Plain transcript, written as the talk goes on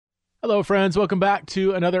Hello, friends. Welcome back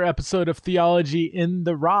to another episode of Theology in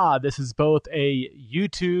the Raw. This is both a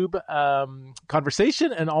YouTube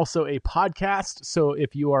conversation and also a podcast. So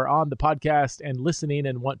if you are on the podcast and listening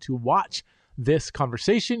and want to watch this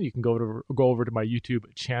conversation, you can go over to my YouTube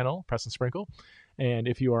channel, Press and Sprinkle. And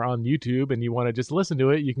if you are on YouTube and you want to just listen to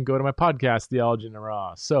it, you can go to my podcast, Theology in the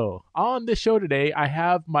Raw. So on this show today, I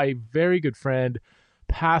have my very good friend,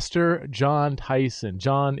 Pastor John Tyson.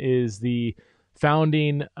 John is the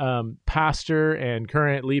founding pastor and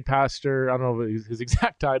current lead pastor. I don't know his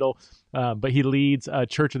exact title, but he leads a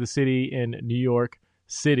Church of the City in New York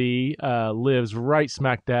City, lives right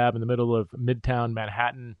smack dab in the middle of Midtown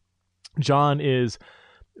Manhattan. John is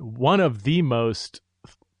one of the most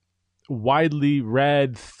widely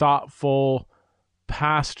read, thoughtful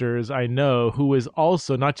pastors I know, who is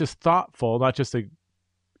also not just thoughtful, not just an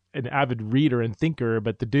avid reader and thinker,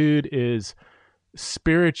 but the dude is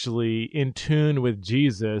spiritually in tune with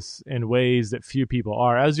Jesus in ways that few people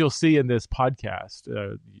are, as you'll see in this podcast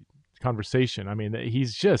conversation. I mean,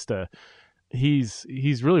 he's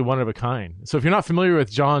really one of a kind. So if you're not familiar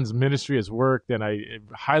with John's ministry, his work, then I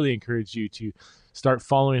highly encourage you to start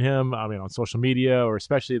following him. I mean, on social media, or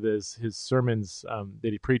especially his sermons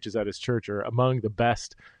that he preaches at his church are among the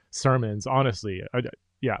best sermons, honestly.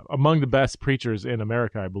 Yeah, among the best preachers in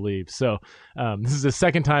America, I believe. So this is the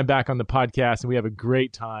second time back on the podcast, and we have a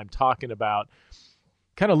great time talking about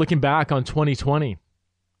kind of looking back on 2020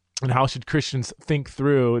 and how should Christians think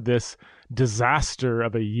through this disaster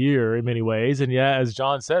of a year in many ways. And yeah, as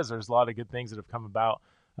John says, there's a lot of good things that have come about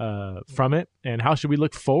from it. And how should we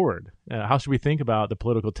look forward? How should we think about the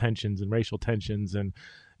political tensions and racial tensions and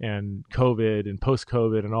COVID and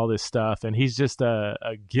post-COVID and all this stuff? And he's just a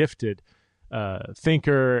gifted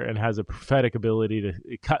thinker and has a prophetic ability to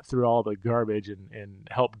cut through all the garbage and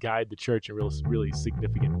help guide the church in really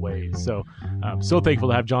significant ways. So I'm so thankful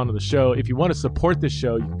to have John on the show. If you want to support this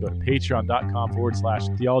show, you can go to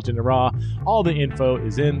patreon.com/theology in the raw. All the info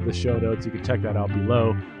is in the show notes. You can check that out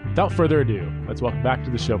below. Without further ado, let's welcome back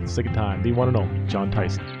to the show for the second time, the one and only John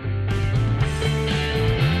Tyson.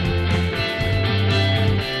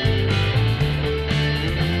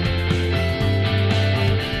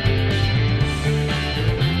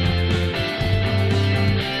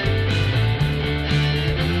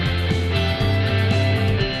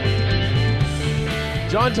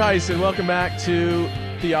 John Tyson, welcome back to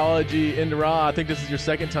Theology in the Raw. I think this is your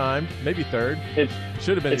second time, maybe third. It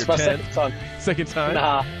should have been your 10th. Second time. Second time?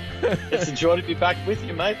 Nah. It's a joy to be back with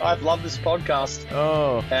you, mate. I've loved this podcast.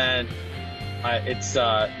 Oh. And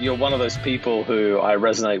you're one of those people who I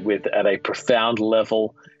resonate with at a profound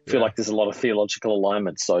level. I feel like there's a lot of theological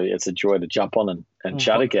alignment, so it's a joy to jump on and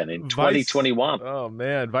chat again in 2021. Oh,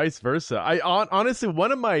 man, vice versa. Honestly,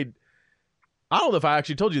 I don't know if I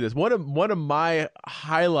actually told you this. One of my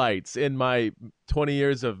highlights in my 20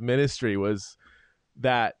 years of ministry was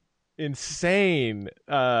that insane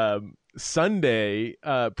Sunday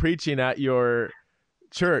preaching at your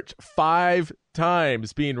church 5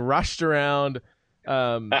 times, being rushed around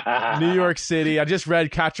New York City. I just read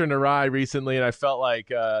Catcher in the Rye recently, and I felt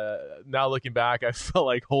like, now looking back, I felt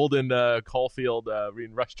like Holden Caulfield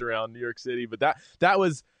being rushed around New York City. But that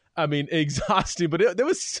was, I mean, exhausting. But there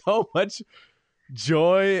was so much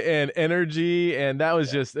joy and energy, and that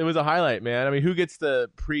was just, it was a highlight, man. I mean, who gets to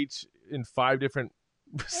preach in 5 different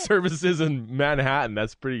services in Manhattan?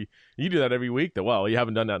 That's pretty, you do that every week though. Well, you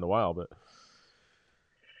haven't done that in a while, but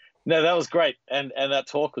no, that was great. And that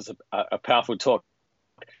talk was a powerful talk.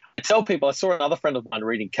 I tell people, I saw another friend of mine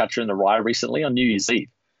reading Catcher in the Rye recently on New Year's Eve.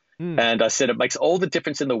 And I said, it makes all the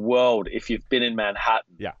difference in the world if you've been in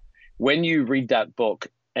Manhattan. Yeah. When you read that book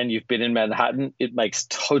and you've been in Manhattan, it makes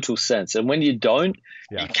total sense. And when you don't,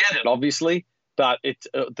 you get it, obviously, but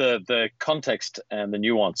the context and the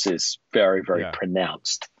nuance is very, very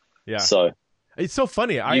pronounced. Yeah. So it's so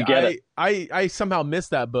funny. I somehow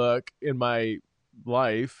missed that book in my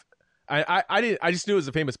life. I just knew it was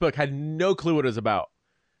a famous book. Had no clue what it was about.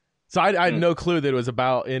 So I had no clue that it was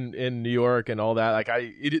about in New York and all that. Like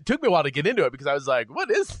it took me a while to get into it because I was like, what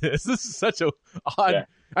is this? This is such a odd. Yeah.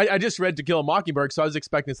 I just read To Kill a Mockingbird, so I was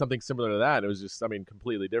expecting something similar to that. It was just, I mean,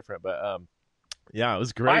 completely different. But yeah, it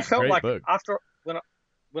was great. I felt great like book. after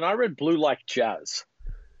when I read Blue Like Jazz,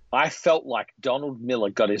 I felt like Donald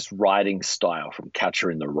Miller got his writing style from Catcher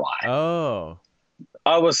in the Rye. Oh.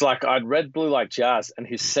 I was like, I'd read Blue Like Jazz and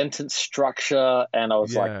his sentence structure, and I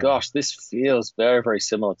was like, gosh, this feels very, very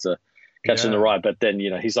similar to Catcher in the Rye. But then,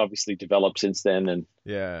 he's obviously developed since then, and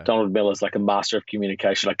Donald Miller's like a master of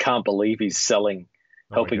communication. I can't believe he's selling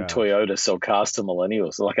Oh my helping gosh. Toyota sell cars to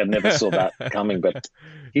millennials. Like I never saw that coming, but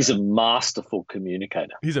he's a masterful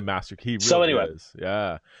communicator. He's a master. He So really anyway, is.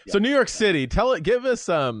 Yeah. yeah. So New York City, give us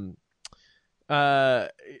uh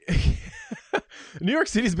New York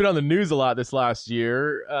City's been on the news a lot this last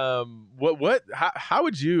year. How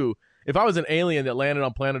would you, if I was an alien that landed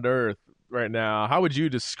on planet Earth right now, how would you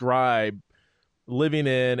describe living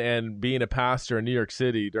in and being a pastor in New York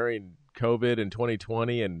City during COVID and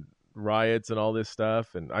 2020 and riots and all this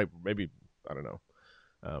stuff? And I don't know.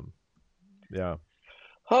 Yeah.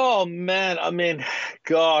 Oh man, I mean,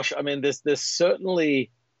 gosh, I mean, there's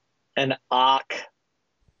certainly an arc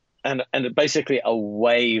and basically a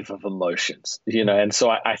wave of emotions, and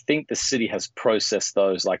so I think the city has processed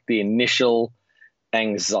those, like the initial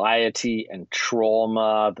anxiety and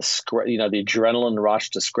trauma, the adrenaline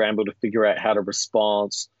rush to scramble to figure out how to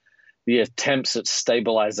respond, the attempts at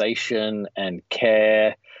stabilization and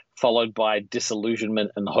care, followed by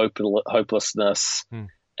disillusionment and hopelessness,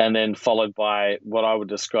 and then followed by what I would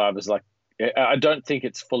describe as like, I don't think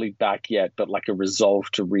it's fully back yet, but like a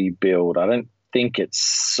resolve to rebuild. I don't think it's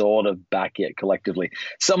sort of back yet collectively.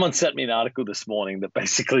 Someone sent me an article this morning that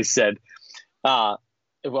basically said,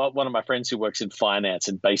 one of my friends who works in finance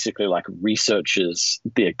and basically like researches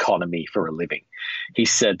the economy for a living. He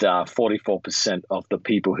said 44% of the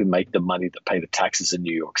people who make the money that pay the taxes in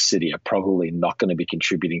New York City are probably not going to be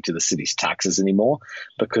contributing to the city's taxes anymore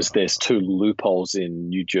because there's two loopholes in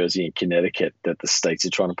New Jersey and Connecticut that the states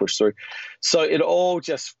are trying to push through. So it all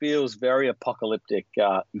just feels very apocalyptic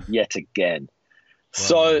yet again. Wow.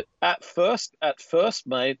 So at first,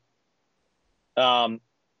 mate,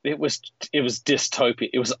 it was dystopia.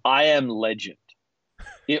 It was I Am Legend.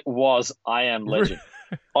 It was I Am Legend.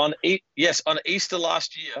 On Easter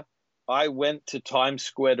last year, I went to Times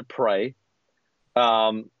Square to pray,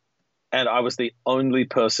 and I was the only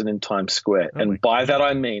person in Times Square. And by that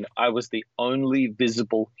I mean I was the only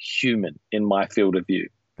visible human in my field of view.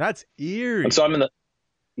 That's eerie. And so I'm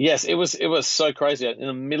it was so crazy. In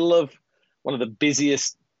the middle of one of the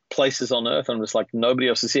busiest places on earth, I'm just like, nobody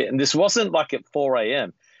else is here. And this wasn't like at 4 a.m.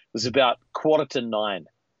 It was about 8:45.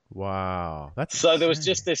 Wow. That's so insane. There was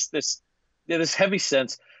just this heavy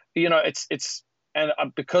sense, and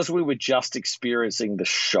because we were just experiencing the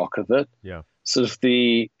shock of it, sort of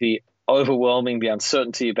the overwhelming, the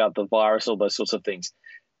uncertainty about the virus, all those sorts of things.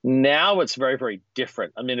 Now it's very, very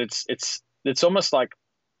different. I mean, it's almost like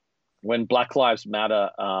when Black Lives Matter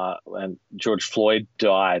and George Floyd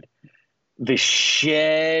died, the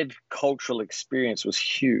shared cultural experience was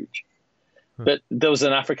huge. But there was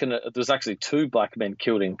actually 2 black men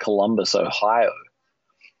killed in Columbus, Ohio.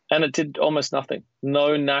 And it did almost nothing.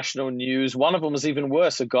 No national news. One of them was even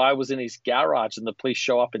worse. A guy was in his garage and the police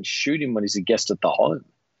show up and shoot him when he's a guest at the home.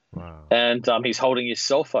 Wow. And he's holding his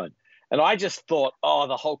cell phone. And I just thought,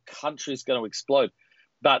 the whole country is going to explode.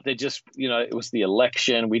 But they just, it was the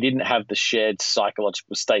election. We didn't have the shared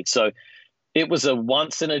psychological state. So it was a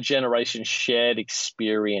once-in-a-generation shared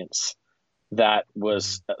experience that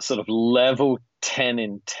was sort of level 10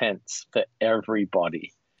 intense for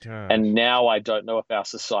everybody. Gosh. And now I don't know if our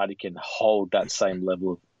society can hold that same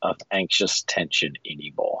level of anxious tension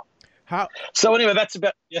anymore. So anyway, that's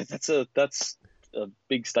a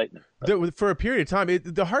big statement. For a period of time,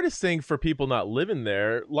 the hardest thing for people not living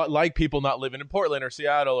there, like people not living in Portland or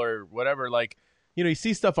Seattle or whatever, like, you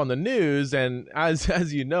see stuff on the news, and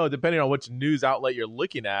as you know, depending on which news outlet you're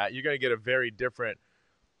looking at, you're going to get a very different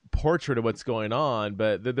portrait of what's going on.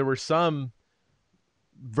 But there were some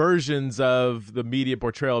versions of the media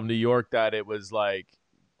portrayal of New York that it was like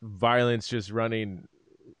violence just running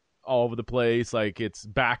all over the place, like it's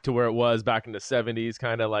back to where it was back in the 70s,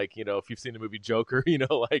 kind of like, if you've seen the movie Joker,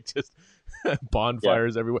 like just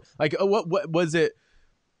bonfires everywhere. Like what was it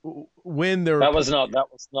when there that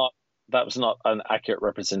was not an accurate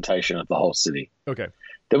representation of the whole city. Okay.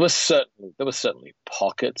 There was certainly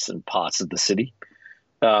pockets and parts of the city.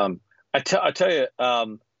 I tell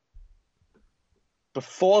you,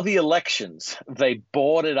 before the elections, they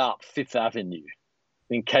boarded up Fifth Avenue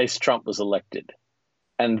in case Trump was elected.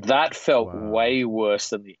 And that felt way worse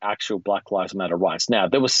than the actual Black Lives Matter riots. Now,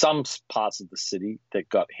 there were some parts of the city that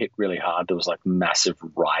got hit really hard. There was like massive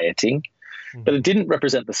rioting, but it didn't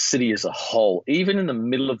represent the city as a whole, even in the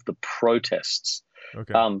middle of the protests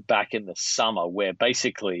back in the summer, where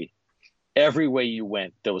basically everywhere you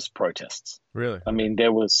went, there was protests. Really? I mean,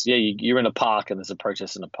 there was, you're in a park and there's a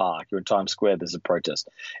protest in a park. You're in Times Square, there's a protest.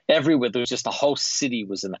 Everywhere, there was just the whole city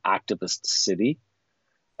was an activist city.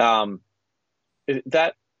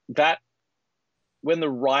 That when the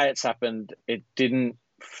riots happened, it didn't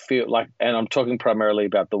feel like, and I'm talking primarily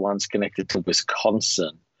about the ones connected to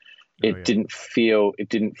Wisconsin, It didn't feel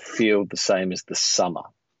the same as the summer.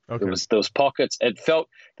 Okay. There was pockets. The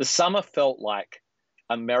summer felt like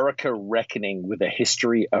America reckoning with a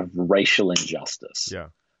history of racial injustice. Yeah.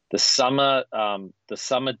 The summer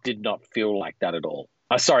did not feel like that at all.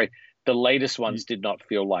 Sorry, the latest ones did not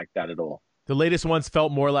feel like that at all. The latest ones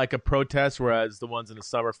felt more like a protest, whereas the ones in the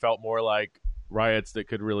summer felt more like riots that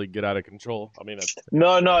could really get out of control. I mean,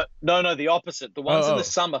 no, the opposite. The ones in the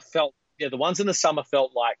summer felt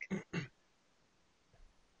like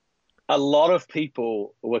a lot of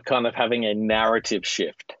people were kind of having a narrative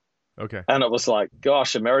shift. Okay. And it was like,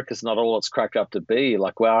 gosh, America's not all it's cracked up to be.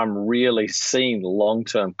 Like, wow, I'm really seeing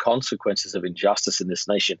long-term consequences of injustice in this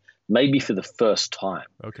nation, maybe for the first time.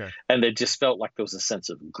 Okay. And it just felt like there was a sense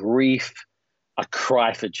of grief, a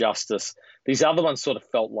cry for justice. These other ones sort of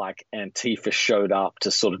felt like Antifa showed up to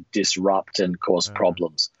sort of disrupt and cause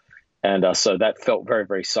problems. And so that felt very,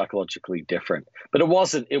 very psychologically different. But it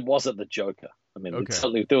wasn't the Joker. I mean,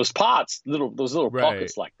 certainly there was little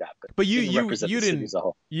pockets like that. But you didn't. As a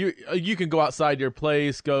whole. You can go outside your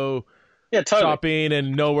place, go shopping,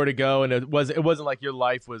 and know where to go, and it wasn't like your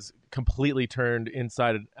life was completely turned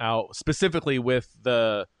inside out, specifically with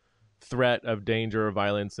the threat of danger or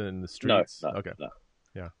violence in the streets. Not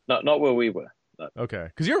where we were. No. Okay,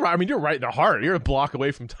 because you're right in the heart. You're a block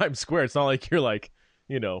away from Times Square. It's not like you're like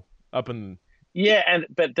up in. Yeah,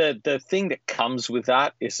 but the thing that comes with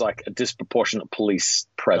that is like a disproportionate police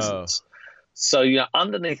presence. So,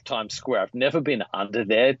 underneath Times Square, I've never been under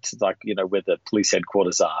there to where the police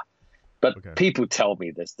headquarters are. But people tell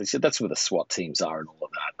me this. They said that's where the SWAT teams are and all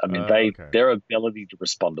of that. I mean, their ability to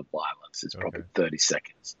respond to violence is probably 30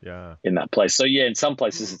 seconds in that place. So, in some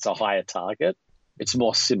places it's a higher target. It's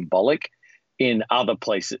more symbolic. In other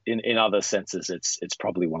places, in other senses, it's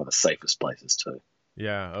probably one of the safest places too.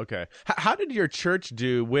 Yeah. Okay. How did your church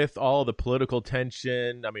do with all the political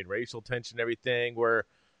tension? I mean, racial tension, everything. It's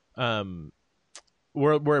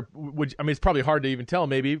probably hard to even tell,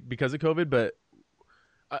 maybe because of COVID. But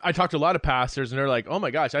I talked to a lot of pastors, and they're like, "Oh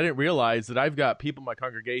my gosh, I didn't realize that I've got people in my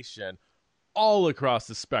congregation all across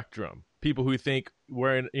the spectrum. People who think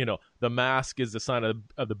wearing, the mask is the sign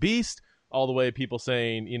of the beast, all the way people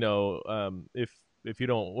saying, if you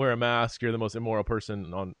don't wear a mask, you're the most immoral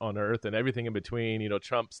person on earth, and everything in between.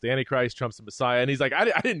 Trump's the Antichrist, Trump's the Messiah. And he's like, I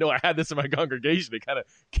didn't know I had this in my congregation. It kind of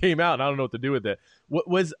came out, and I don't know what to do with it.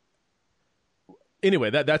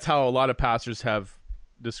 Anyway, that's how a lot of pastors have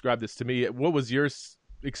described this to me. What was your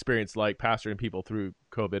experience like pastoring people through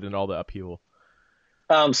COVID and all the upheaval?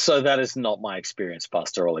 So that is not my experience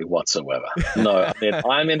pastorally whatsoever. No, I mean,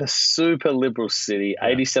 I'm in a super liberal city.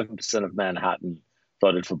 87% of Manhattan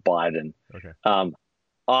voted for Biden. Okay.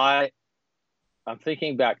 I'm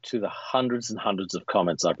thinking back to the hundreds and hundreds of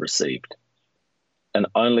comments I've received, and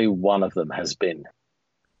only one of them has been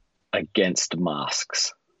against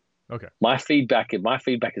masks. Okay. My feedback is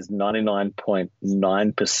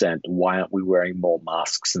 99.9%. Why aren't we wearing more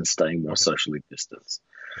masks and staying more socially distanced?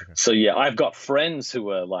 Okay. So I've got friends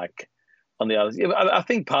who are like on the other. I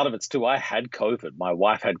think part of it's too. I had COVID. My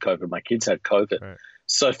wife had COVID. My kids had COVID. Right.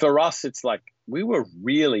 So for us, it's like we were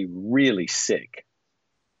really, really sick.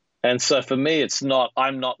 And so for me,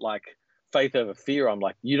 I'm not like faith over fear. I'm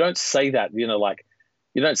like, you don't say that, you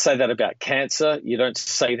don't say that about cancer. You don't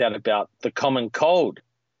say that about the common cold.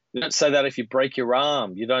 You don't say that if you break your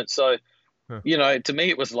arm. You don't. So, to me,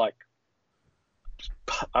 it was like,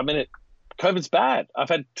 COVID's bad. I've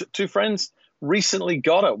had two friends recently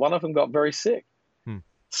got it. One of them got very sick.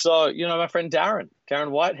 So, my friend Darren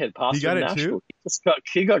Whitehead, pastor in Nashville,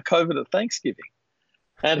 he got COVID at Thanksgiving,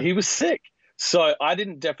 and he was sick. So I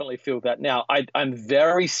didn't definitely feel that. Now, I'm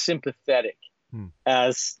very sympathetic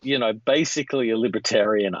as, basically a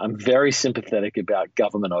libertarian. I'm very sympathetic about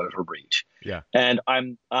government overreach. Yeah. And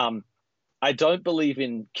I don't believe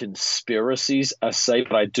in conspiracies per se,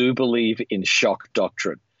 but I do believe in shock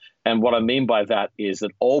doctrine. And what I mean by that is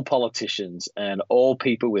that all politicians and all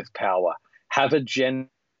people with power have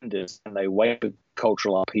agendas, and they wait for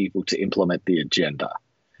cultural upheaval to implement the agenda.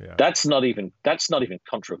 Yeah. That's not even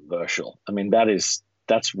controversial. I mean, that's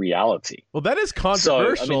reality. Well, that is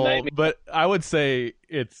controversial, but I would say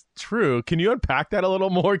it's true. Can you unpack that a little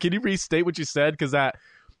more? Can you restate what you said? Because I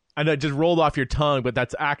know it just rolled off your tongue, but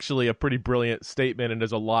that's actually a pretty brilliant statement, and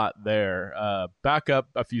there's a lot there. Back up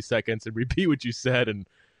a few seconds and repeat what you said. And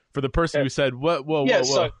for the person who said, whoa.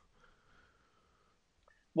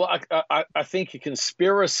 Well, I think a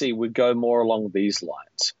conspiracy would go more along these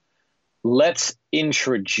lines. Let's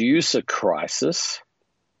introduce a crisis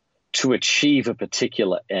to achieve a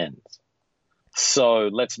particular end. So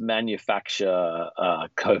let's manufacture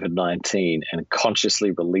COVID-19 and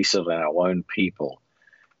consciously release it on our own people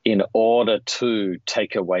in order to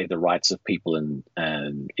take away the rights of people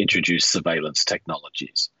and introduce surveillance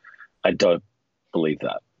technologies. I don't believe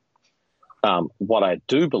that. What I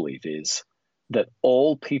do believe is that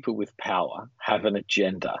all people with power have an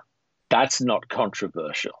agenda. That's not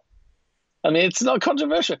controversial. I mean, it's not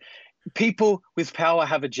controversial. People with power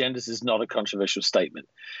have agendas is not a controversial statement.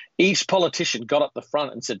 Each politician got up the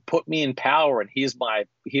front and said, put me in power and here's my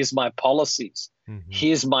policies. Mm-hmm.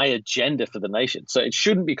 Here's my agenda for the nation. So it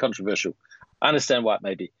shouldn't be controversial. I understand why it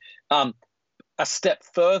may be. A step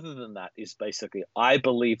further than that is basically, I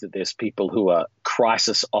believe that there's people who are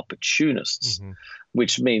crisis opportunists, mm-hmm.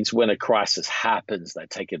 which means when a crisis happens, they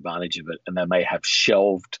take advantage of it and they may have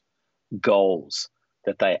shelved goals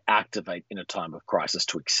that they activate in a time of crisis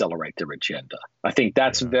to accelerate their agenda. I think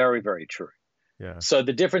that's very, very true. Yeah. So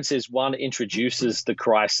the difference is one introduces the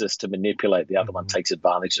crisis to manipulate, the other mm-hmm. one takes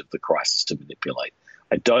advantage of the crisis to manipulate.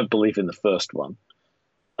 I don't believe in the first one.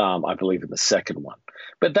 I believe in the second one.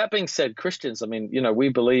 But that being said, Christians, I mean, we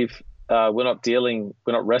believe we're not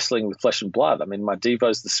wrestling with flesh and blood. I mean, my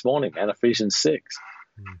devos this morning, man, Ephesians 6.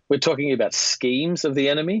 Mm. We're talking about schemes of the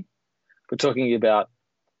enemy. We're talking about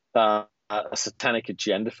a satanic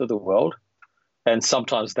agenda for the world. And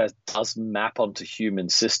sometimes that does map onto human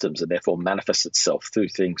systems and therefore manifests itself through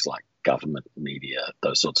things like government, media,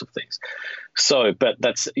 those sorts of things. So, but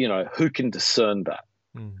that's, who can discern that?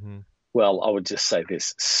 Mm-hmm. Well, I would just say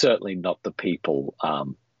this, certainly not the people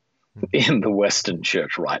in the Western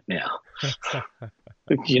church right now.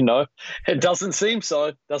 It doesn't seem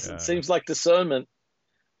so. Seems like discernment.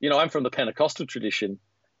 I'm from the Pentecostal tradition,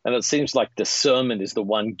 and it seems like discernment is the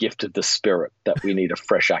one gift of the Spirit that we need a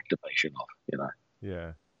fresh activation of,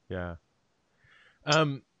 Yeah.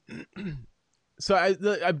 So I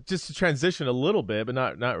just to transition a little bit, but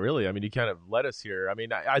not really. I mean, you kind of led us here. I mean,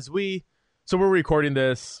 so we're recording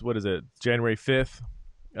this, what is it, January 5th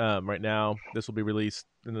right now. This will be released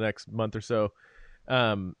in the next month or so.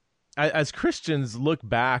 As Christians look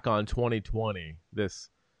back on 2020, this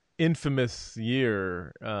infamous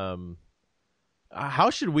year, how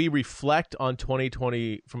should we reflect on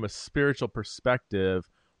 2020 from a spiritual perspective?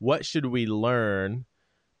 What should we learn?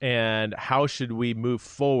 And how should we move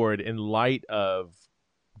forward in light of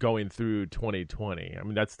going through 2020? I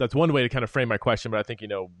mean, that's one way to kind of frame my question, but I think you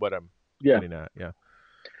know what I'm getting at.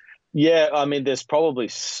 Yeah. I mean, there's probably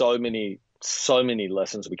so many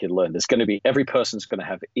lessons we can learn. Every person's going to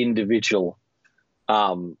have individual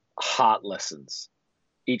heart lessons.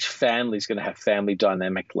 Each family is going to have family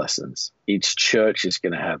dynamic lessons. Each church is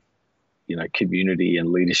going to have, community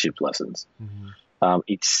and leadership lessons. Mm-hmm.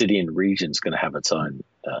 Each city and region is going to have its own.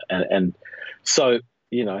 And so,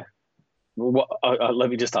 let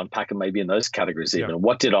me just unpack them maybe in those categories even. Yeah.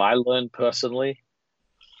 What did I learn personally?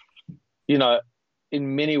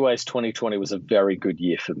 In many ways, 2020 was a very good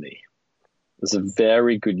year for me. It was a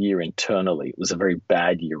very good year internally. It was a very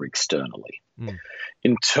bad year externally. Mm.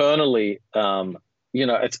 Internally, I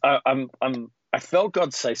felt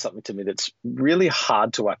God say something to me that's really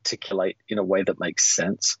hard to articulate in a way that makes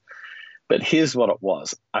sense. But here's what it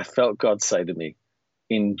was. I felt God say to me,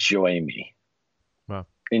 enjoy me. Wow.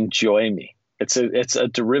 Enjoy me. It's a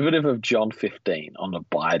derivative of John 15 on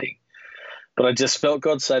abiding. But I just felt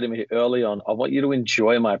God say to me early on, I want you to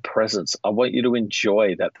enjoy my presence. I want you to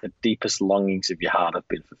enjoy that the deepest longings of your heart have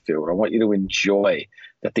been fulfilled. I want you to enjoy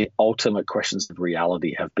that the ultimate questions of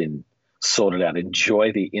reality have been sorted out.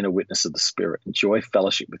 Enjoy the inner witness of the Spirit. Enjoy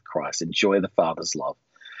fellowship with Christ. Enjoy the Father's love.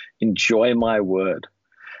 Enjoy my word.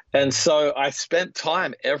 And so I spent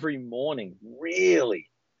time every morning really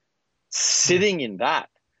sitting in that.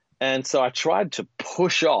 And so I tried to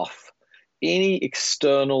push off any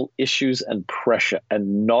external issues and pressure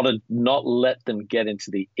and not let them get into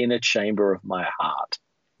the inner chamber of my heart.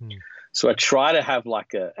 Hmm. So I try to have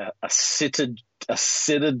like a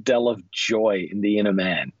citadel of joy in the inner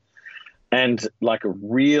man and like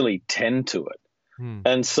really tend to it. Hmm.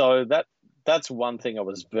 And so that's one thing I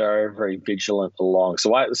was very, very vigilant along. So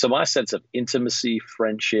my sense of intimacy,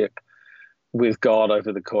 friendship with God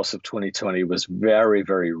over the course of 2020 was very,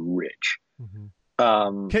 very rich. Mm-hmm.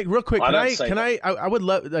 Okay, real quick, I would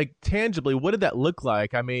love, like, tangibly, what did that look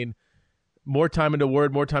like? I mean, more time in the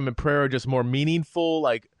Word, more time in prayer, or just more meaningful?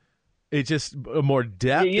 Like, it's just more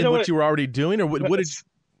depth in what you were already doing, or what did?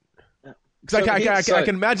 Because I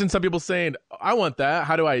can imagine some people saying, "I want that.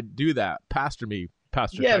 How do I do that?" Pastor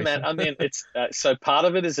Tyson. Man. I mean, it's so part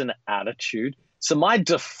of it is an attitude. So my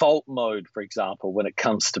default mode, for example, when it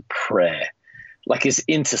comes to prayer, like, is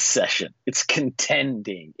intercession. It's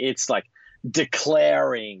contending. It's like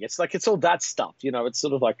declaring. It's all that stuff. It's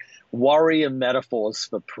sort of like warrior metaphors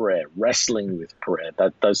for prayer, wrestling with prayer,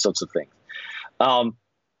 those sorts of things.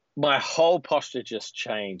 my whole posture just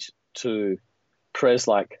changed to prayers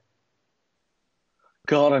like,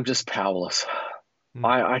 God, I'm just powerless.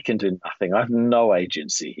 I can do nothing. I have no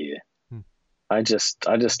agency here. I just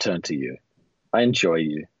turn to you. I enjoy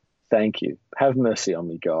you. Thank you. Have mercy on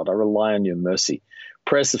me, God. I rely on your mercy.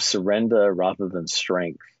 Prayers of surrender rather than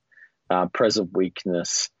strength. Prayers of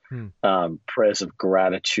weakness. Prayers of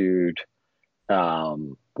gratitude.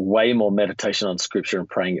 Way more meditation on scripture and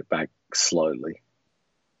praying it back slowly.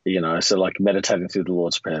 So like meditating through the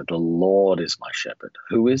Lord's Prayer. The Lord is my shepherd.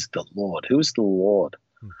 Who is the Lord? Who is the Lord?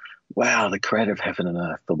 Wow, the creator of heaven and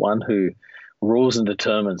earth, the one who rules and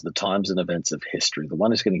determines the times and events of history, the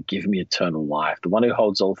one who's going to give me eternal life, the one who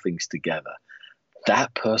holds all things together.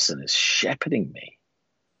 That person is shepherding me.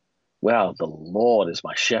 Wow, the Lord is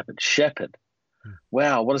my shepherd. Shepherd.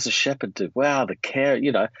 Wow, what does a shepherd do? Wow, the care,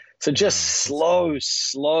 So just slow,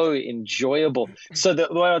 enjoyable. So the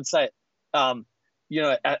way I'd say it,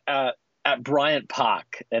 at Bryant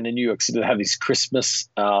Park and in New York City, they have these Christmas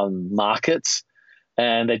markets.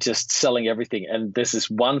 And they're just selling everything. And there's this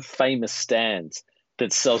one famous stand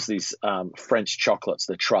that sells these French chocolates,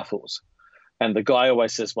 the truffles. And the guy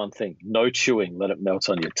always says one thing: no chewing, let it melt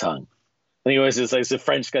on your tongue. And he always says, the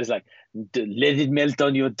French guy's like, let it melt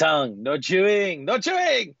on your tongue, no chewing, no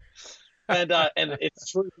chewing. And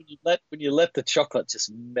it's true when you let the chocolate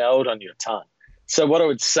just melt on your tongue. So what I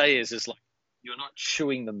would say is like, you're not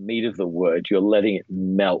chewing the meat of the word, you're letting it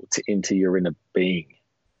melt into your inner being.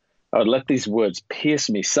 I would let these words pierce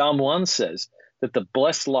me. Psalm 1 says that the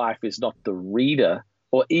blessed life is not the reader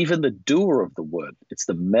or even the doer of the word. It's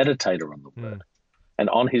the meditator on the word. And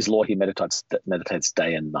on his law, he meditates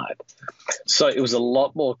day and night. So it was a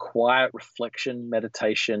lot more quiet reflection,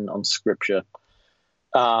 meditation on scripture.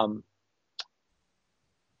 And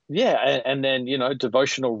then,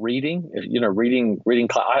 devotional reading, reading.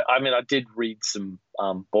 I did read some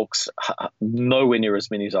books, nowhere near as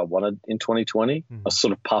many as I wanted in 2020. I was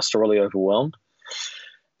sort of pastorally overwhelmed.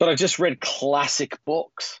 But I just read classic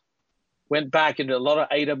books, went back into a lot of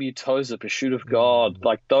A.W. Tozer, Pursuit of God,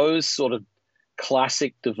 like those sort of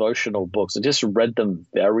classic devotional books. I just read them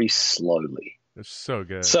very slowly. It's so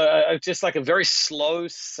good. So just like a very slow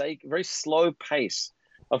pace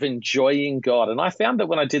of enjoying God. And I found that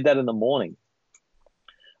when I did that in the morning,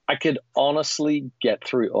 I could honestly get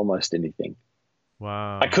through almost anything.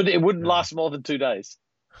 Wow. It wouldn't last more than 2 days.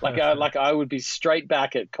 I would be straight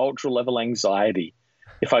back at cultural level anxiety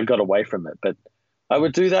if I got away from it. But I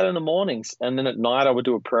would do that in the mornings. And then at night I would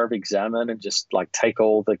do a prayer of examine and just like take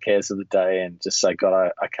all the cares of the day and just say,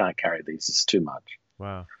 God, I can't carry these. It's too much.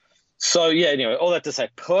 Wow. So anyway, all that to say,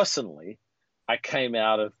 personally, I came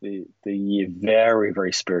out of the year very,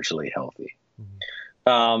 very spiritually healthy.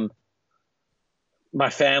 My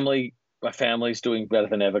family's doing better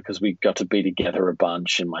than ever because we got to be together a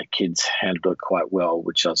bunch, and my kids handled it quite well,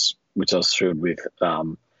 which I was thrilled with.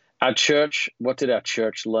 Our church, what did our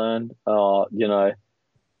church learn? I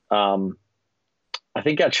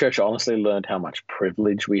think our church honestly learned how much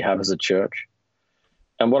privilege we have as a church.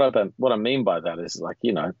 And what I mean by that is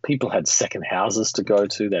people had second houses to go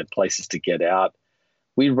to, they had places to get out.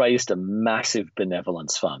 We raised a massive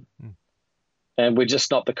benevolence fund. And we're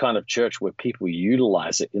just not the kind of church where people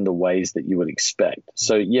utilize it in the ways that you would expect.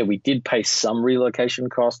 So, yeah, we did pay some relocation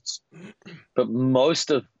costs, but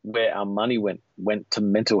most of where our money went to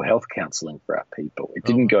mental health counseling for our people. It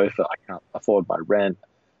didn't go for, I can't afford my rent,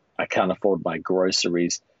 I can't afford my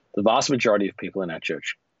groceries. The vast majority of people in our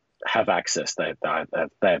church have access. They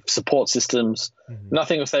have support systems.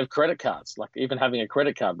 Nothing else. They have credit cards. Like even having a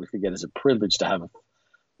credit card, we forget is a privilege to have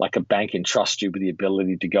a bank entrust you with the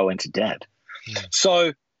ability to go into debt.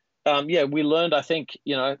 So, we learned, I think,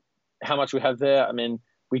 how much we have there. I mean,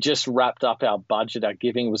 we just wrapped up our budget. Our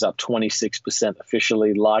giving was up 26%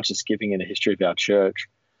 officially, largest giving in the history of our church.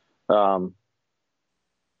 So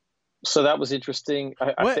that was interesting.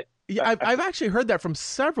 I've actually heard that from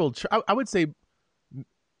several. I would say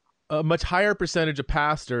a much higher percentage of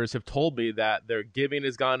pastors have told me that their giving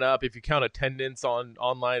has gone up. If you count attendance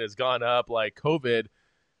online has gone up, like COVID,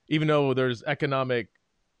 even though there's economic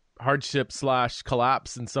hardship /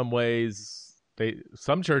 collapse in some ways,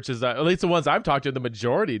 some churches, at least the ones I've talked to, the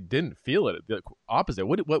majority didn't feel it. The opposite.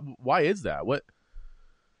 Why is that?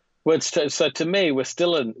 Well, so to me, we're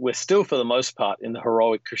still for the most part in the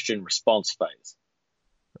heroic Christian response phase.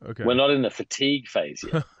 Okay. We're not in the fatigue phase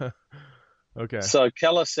yet. Okay. So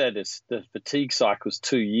Keller said the fatigue cycle is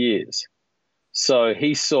 2 years. So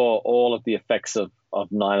he saw all of the effects of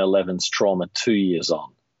 9/11's trauma 2 years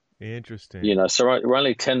on. Interesting. So we're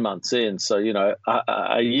only 10 months in. So,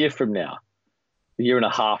 a year from now, a year and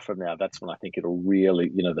a half from now, that's when I think it'll really,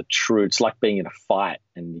 the true, it's like being in a fight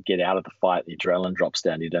and you get out of the fight, the adrenaline drops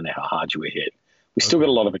down, you don't know how hard you were hit. We still got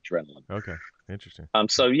a lot of adrenaline. Okay. Interesting.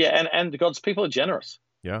 So yeah, and God's people are generous.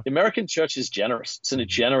 Yeah. The American church is generous. It's a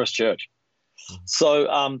generous church.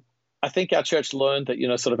 So I think our church learned that,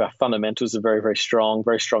 sort of our fundamentals are very, very strong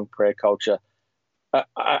prayer culture.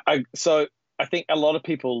 So I think a lot of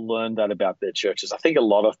people learned that about their churches. I think a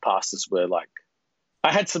lot of pastors were like,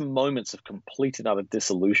 I had some moments of complete and utter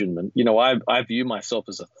disillusionment. I view myself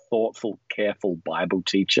as a thoughtful, careful Bible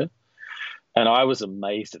teacher. And I was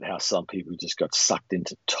amazed at how some people just got sucked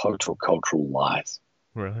into total cultural lies.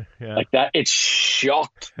 Really? Yeah. Like that, it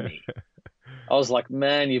shocked me. I was like,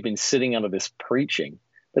 man, you've been sitting under this preaching.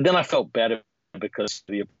 But then I felt better because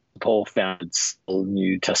Paul founded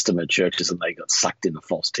New Testament churches and they got sucked into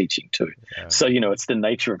false teaching too. Yeah. So, it's the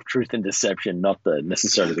nature of truth and deception, not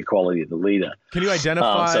necessarily the quality of the leader. Can you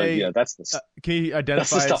identify? That's the. Can you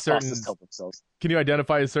identify a certain? Can you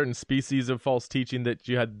identify a certain species of false teaching that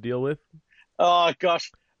you had to deal with? Oh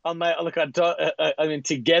gosh, mate, look, I don't. I mean,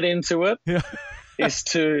 to get into it is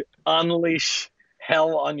to unleash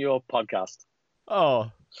hell on your podcast.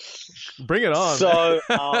 Oh, bring it on! So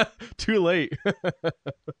too late.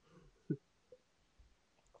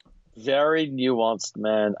 Very nuanced,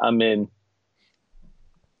 man. I mean,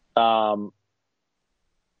 part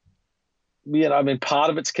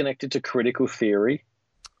of it's connected to critical theory,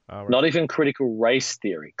 right. Not even critical race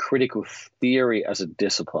theory, critical theory as a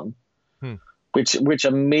discipline. Which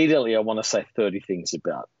immediately I want to say 30 things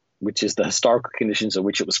about, which is the historical conditions in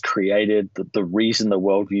which it was created, the reason the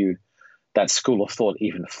worldview, that school of thought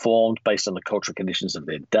even formed based on the cultural conditions of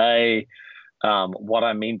their day, what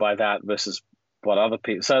I mean by that versus what other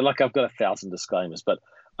people. So like I've got 1,000 disclaimers, but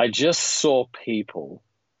I just saw people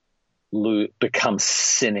become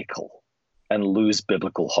cynical and lose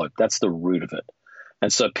biblical hope. That's the root of it.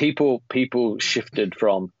 And so people shifted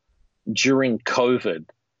from during COVID,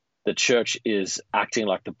 the church is acting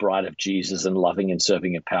like the bride of Jesus and loving and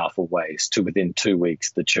serving in powerful ways, to within 2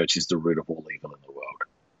 weeks, the church is the root of all evil in the world.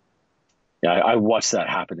 Yeah, I watched that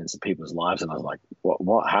happen in some people's lives, and I was like,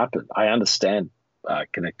 "What happened?" I understand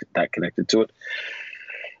connected to it.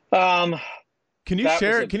 Can you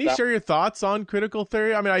share your thoughts on critical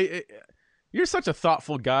theory? I mean, you're such a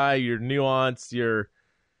thoughtful guy. You're nuanced.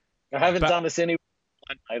 I haven't done this anyway,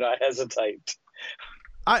 mate. I hesitate.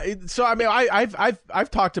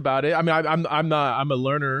 I've talked about it. I mean, I'm a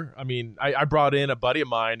learner. I mean, I brought in a buddy of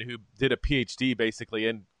mine who did a PhD basically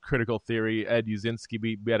in critical theory, Ed Uzinski.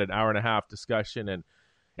 We had an hour and a half discussion,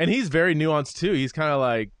 and he's very nuanced too. He's kind of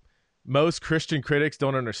like, most Christian critics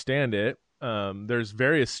don't understand it. There's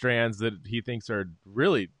various strands that he thinks are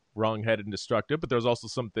really wrong-headed and destructive, but there's also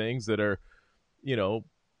some things that are,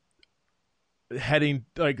 heading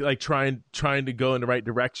like trying to go in the right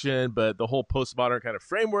direction, but the whole postmodern kind of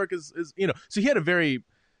framework is so he had a very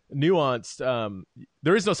nuanced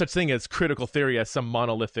there is no such thing as critical theory as some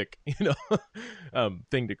monolithic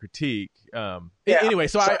thing to critique. Anyway,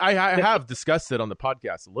 so I have discussed it on the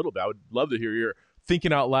podcast a little bit. I would love to hear your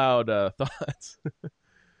thinking out loud thoughts.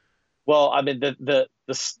 Well, I mean,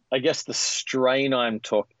 I guess the strain I'm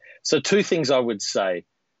talking, so two things I would say.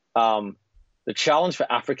 The challenge for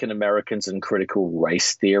African Americans in critical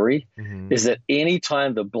race theory is that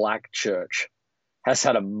anytime the black church has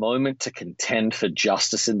had a moment to contend for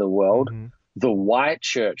justice in the world, the white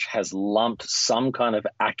church has lumped some kind of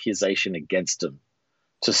accusation against them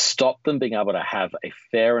to stop them being able to have a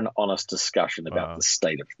fair and honest discussion about the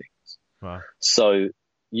state of things. Wow. So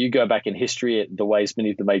you go back in history, the ways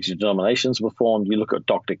many of the major denominations were formed. You look at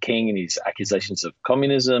Dr. King and his accusations of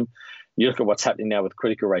communism. You look at what's happening now with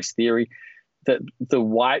critical race theory. That the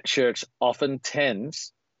white church often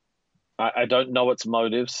tends, I don't know its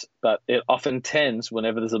motives, but it often tends,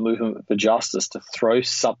 whenever there's a movement for justice, to throw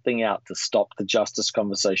something out to stop the justice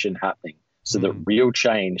conversation happening so that real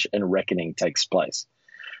change and reckoning takes place.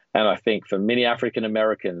 And I think for many African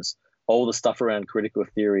Americans, all the stuff around critical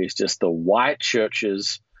theory is just the white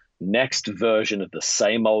church's next version of the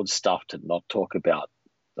same old stuff to not talk about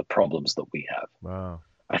the problems that we have. Wow.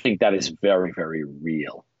 I think that is very, very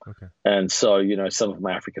real. Okay. And so, some of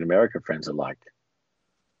my African American friends are like,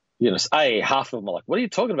 half of them are like, what are you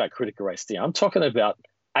talking about, critical race theory? I'm talking about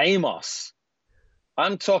Amos.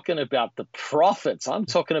 I'm talking about the prophets. I'm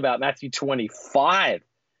talking about Matthew 25.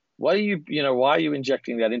 Why are you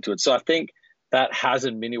injecting that into it? So I think that has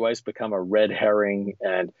in many ways become a red herring.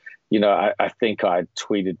 And, I think I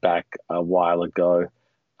tweeted back a while ago,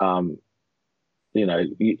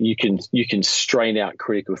 you can strain out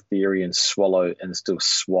critical theory and still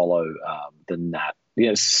swallow the gnat.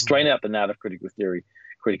 Strain out the gnat of critical theory.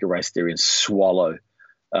 critical race theory and swallow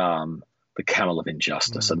the camel of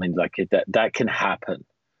injustice. I mean, like that can happen.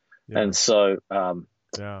 Yeah. And so,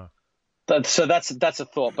 yeah. So that's a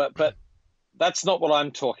thought, but that's not what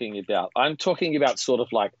I'm talking about. I'm talking about sort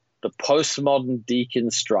of like the postmodern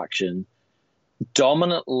deconstruction,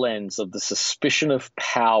 dominant lens of the suspicion of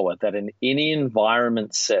power that in any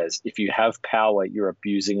environment says if you have power, you're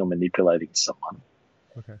abusing or manipulating someone.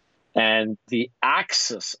 Okay. And the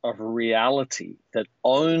axis of reality that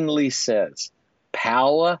only says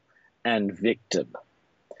power and victim.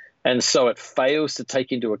 And so it fails to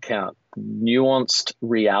take into account nuanced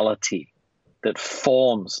reality that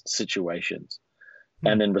forms situations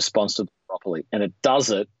and then responds to them properly. And it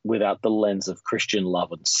does it without the lens of Christian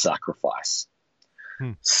love and sacrifice.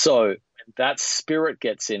 So when that spirit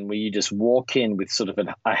gets in, where you just walk in with sort of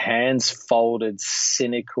a hands folded,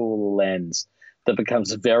 cynical lens that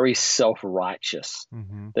becomes very self-righteous,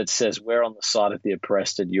 that says we're on the side of the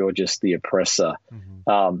oppressed and you're just the oppressor.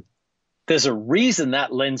 There's a reason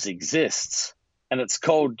that lens exists, and it's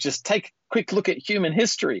called just take a quick look at human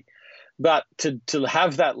history. But to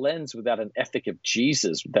have that lens without an ethic of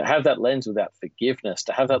Jesus, to have that lens without forgiveness,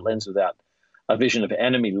 to have that lens without a vision of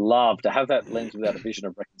enemy love, to have that lens without a vision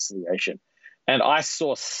of reconciliation. And I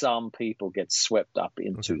saw some people get swept up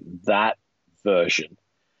into that version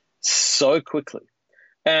so quickly.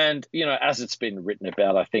 And, as it's been written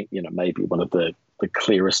about, I think, maybe one of the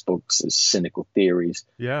clearest books is Cynical Theories.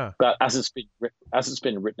 Yeah. But as it's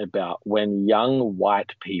been written about, when young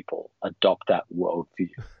white people adopt that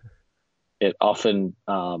worldview, it often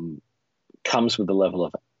comes with a level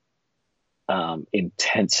of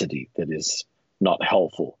intensity that is not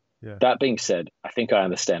helpful. Yeah. That being said, I think I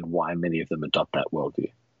understand why many of them adopt that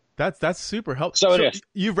worldview. That's super helpful. So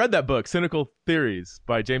you've read that book, Cynical Theories,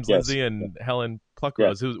 by James Lindsay and Helen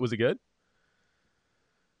Pluckrose. Yeah. Was it good?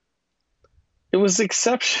 It was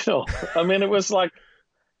exceptional. I mean, it was like,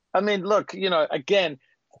 look, again,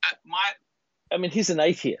 he's an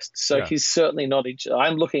atheist, so he's certainly not.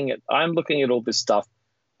 I'm looking at all this stuff.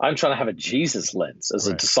 I'm trying to have a Jesus lens as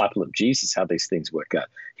a disciple of Jesus, how these things work out.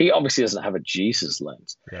 He obviously doesn't have a Jesus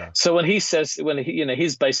lens. Yeah. So when he says,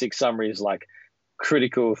 his basic summary is like,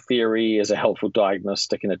 critical theory is a helpful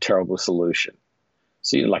diagnostic and a terrible solution.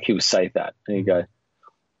 So he would say that, and you go,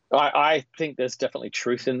 I think there's definitely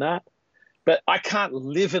truth in that, but I can't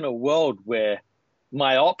live in a world where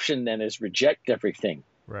my option then is reject everything.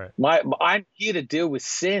 Right. I'm here to deal with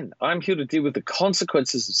sin. I'm here to deal with the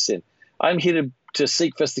consequences of sin. I'm here to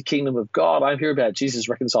seek first the kingdom of God. I'm here about Jesus'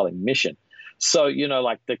 reconciling mission. So,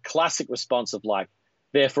 like the classic response of like,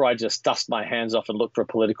 therefore I just dust my hands off and look for a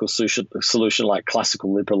political solution like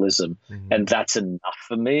classical liberalism, and that's enough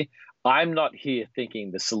for me. I'm not here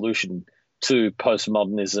thinking the solution to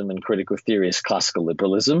postmodernism and critical theory is classical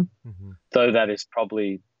liberalism, though that is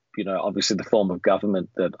probably, obviously the form of government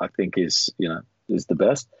that I think is the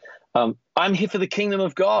best. I'm here for the kingdom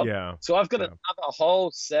of God. Yeah. So I've got another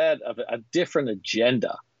whole set of a different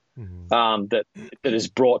agenda that is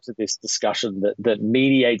brought to this discussion that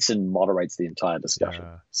mediates and moderates the entire discussion.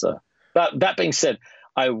 Yeah. So that being said,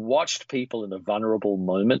 I watched people in a vulnerable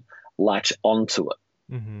moment latch onto it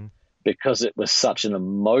because it was such an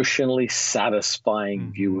emotionally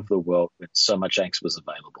satisfying view of the world when so much angst was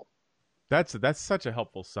available. That's such a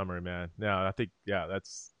helpful summary, man. Yeah, I think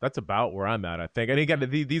that's about where I'm at. I think, and again,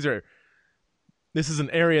 this is an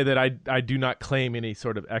area that I do not claim any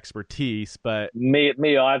sort of expertise, but me,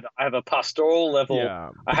 I have a pastoral level. Yeah.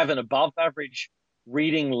 I have an above average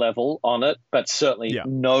reading level on it, but certainly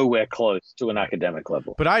nowhere close to an academic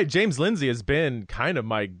level. But James Lindsay has been kind of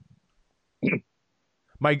my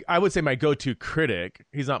I would say my go-to critic.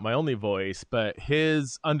 He's not my only voice, but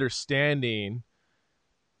his understanding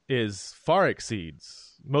far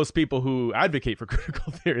exceeds most people who advocate for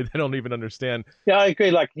critical theory. They don't even understand. Yeah, I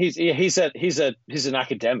agree. Like he's an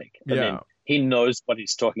academic. I mean, he knows what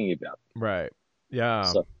he's talking about. Right. Yeah.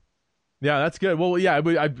 So. Yeah, that's good. Well, yeah,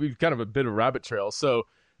 I've kind of a bit of a rabbit trail. So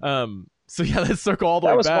let's circle all the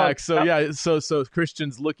way back. Fun. So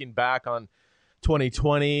Christians looking back on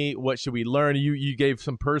 2020, what should we learn? You gave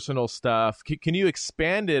some personal stuff. Can you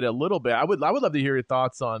expand it a little bit? I would love to hear your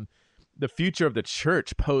thoughts on the future of the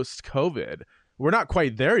church post-COVID. We're not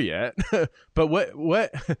quite there yet, but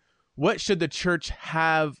what should the church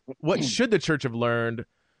have? What should the church have learned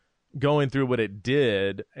going through what it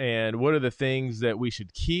did? And what are the things that we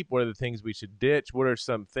should keep? What are the things we should ditch? What are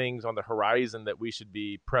some things on the horizon that we should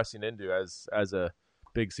be pressing into as a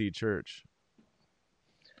Big C church?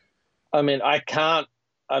 I mean,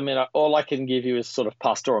 all I can give you is sort of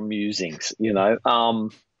pastoral musings,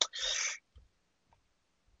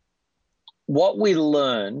 What we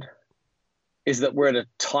learned is that we're at a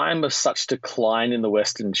time of such decline in the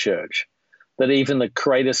Western church that even the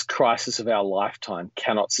greatest crisis of our lifetime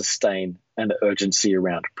cannot sustain an urgency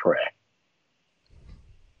around prayer.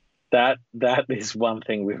 That is one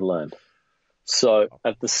thing we've learned. So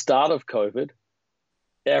at the start of COVID,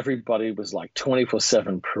 everybody was like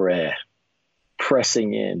 24/7 prayer,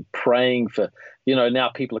 pressing in, praying for, now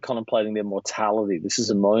people are contemplating their mortality. This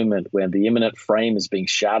is a moment when the imminent frame is being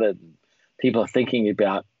shattered. And people are thinking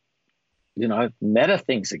about, meta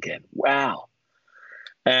things again. Wow.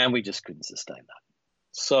 And we just couldn't sustain that.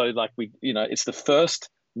 So it's the first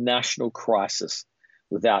national crisis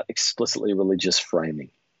without explicitly religious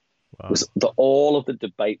framing. Wow. All of the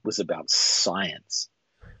debate was about science.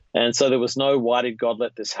 And so there was no, why did God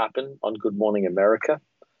let this happen on Good Morning America?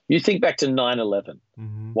 You think back to 9/11.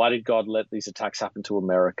 Mm-hmm. Why did God let these attacks happen to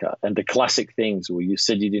America? And the classic things where you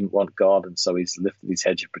said you didn't want God, and so he's lifted his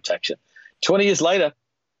hedge of protection. 20 years later,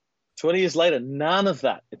 none of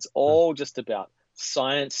that. It's all just about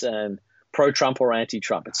science and pro-Trump or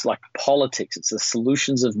anti-Trump. It's like politics. It's the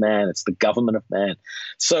solutions of man. It's the government of man.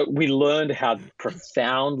 So we learned how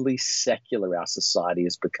profoundly secular our society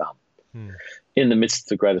has become in the midst of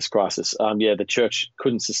the greatest crisis. The church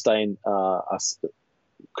couldn't sustain a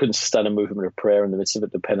movement of prayer in the midst of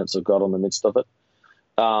it, dependence of God in the midst of it.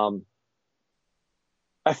 I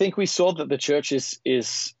think we saw that the church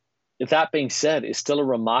is that being said, is still a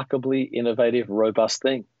remarkably innovative, robust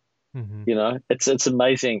thing. Mm-hmm. It's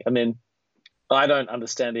amazing. I mean, I don't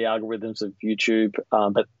understand the algorithms of YouTube,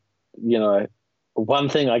 but one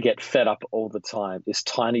thing I get fed up all the time is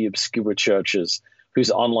tiny, obscure churches whose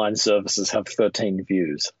online services have 13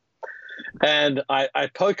 views. And I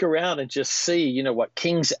poke around and just see, what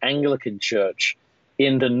King's Anglican Church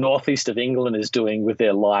in the northeast of England is doing with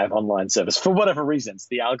their live online service. For whatever reasons,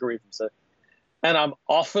 the algorithms are. And I'm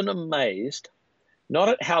often amazed, not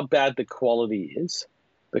at how bad the quality is,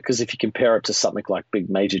 because if you compare it to something like big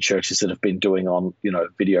major churches that have been doing on,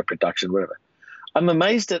 video production, whatever, I'm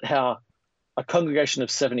amazed at how a congregation of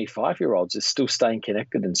 75-year-olds is still staying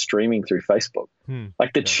connected and streaming through Facebook.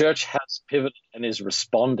 Like the church has pivoted and is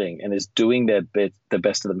responding and is doing the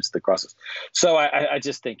best of them to the crisis. So I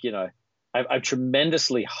just think, I'm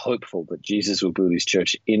tremendously hopeful that Jesus will build his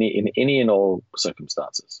church in any and all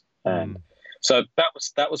circumstances. And so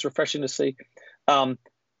that was refreshing to see.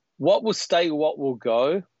 What will stay, what will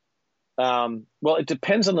go? Well, it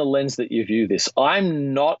depends on the lens that you view this.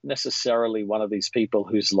 I'm not necessarily one of these people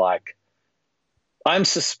who's like, I'm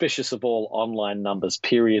suspicious of all online numbers,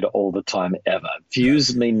 period, all the time, ever.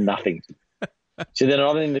 Views mean nothing. So they're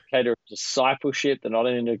not an indicator of discipleship. They're not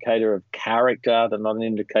an indicator of character. They're not an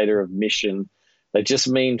indicator of mission. They just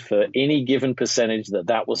mean for any given percentage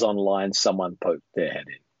that was online, someone poked their head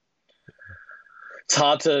in. It's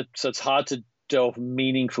hard to delve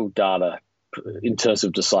meaningful data in terms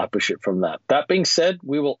of discipleship from that. That being said,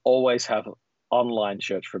 we will always have online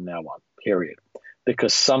church from now on, period.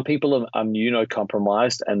 Because some people are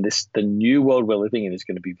immunocompromised, and the new world we're living in is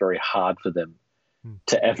going to be very hard for them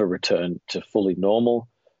to ever return to fully normal.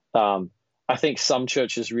 I think some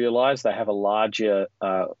churches realize they have a larger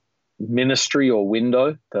ministry or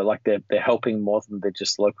window. They're helping more than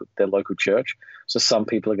their local church. So some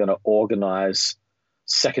people are going to organize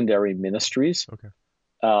secondary ministries. Okay.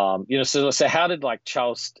 So how did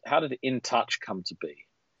In Touch come to be?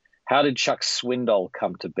 How did Chuck Swindoll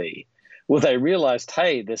come to be? Well, they realized,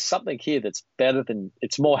 hey, there's something here that's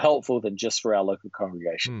it's more helpful than just for our local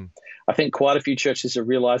congregation. I think quite a few churches have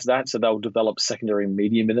realized that, so they'll develop secondary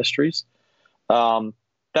media ministries.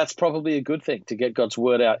 That's probably a good thing, to get God's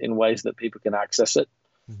word out in ways that people can access it.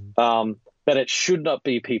 Mm-hmm. But it should not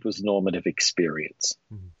be people's normative experience.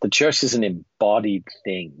 Mm-hmm. The church is an embodied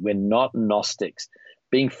thing. We're not Gnostics.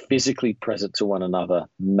 Being physically present to one another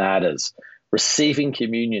matters. Receiving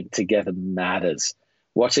communion together matters.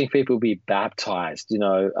 Watching people be baptized,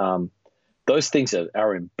 those things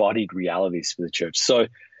are embodied realities for the church. So,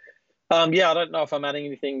 I don't know if I'm adding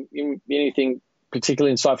anything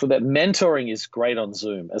particularly insightful. That mentoring is great on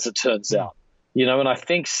Zoom, as it turns out, and I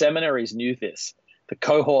think seminaries knew this. The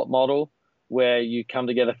cohort model, where you come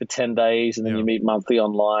together for 10 days and then you meet monthly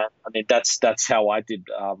online. I mean, that's how I did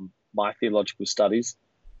my theological studies.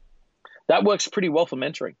 That works pretty well for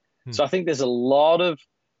mentoring. So I think there's a lot of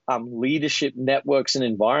leadership networks and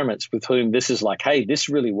environments with whom this is like, hey, this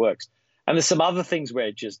really works. And there's some other things where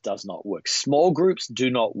it just does not work. Small groups do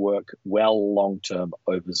not work well long-term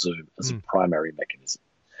over Zoom as a primary mechanism.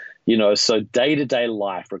 So day-to-day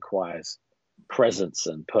life requires presence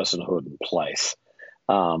and personhood and place.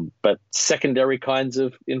 But secondary kinds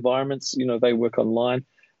of environments, they work online.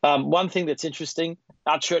 One thing that's interesting,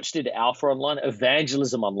 our church did Alpha online.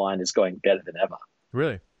 Evangelism online is going better than ever.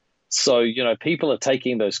 Really? So, people are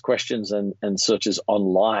taking those questions and searches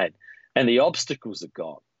online, and the obstacles are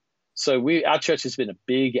gone. So our church has been a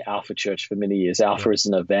big Alpha church for many years. Alpha is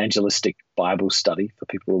an evangelistic Bible study for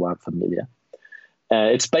people who aren't familiar.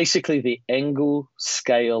 It's basically the Engel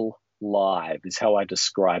scale live is how I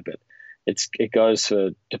describe it. It goes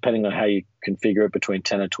for, depending on how you configure it, between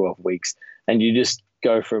 10 and 12 weeks. And you just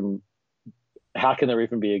go from how can there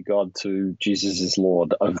even be a God to Jesus is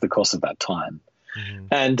Lord over the course of that time. Mm-hmm.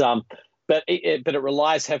 And but it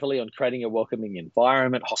relies heavily on creating a welcoming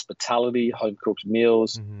environment, hospitality, home-cooked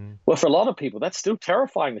meals. Mm-hmm. Well, for a lot of people, that's still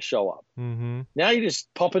terrifying to show up. Mm-hmm. Now you just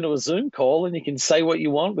pop into a Zoom call and you can say what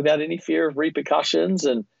you want without any fear of repercussions,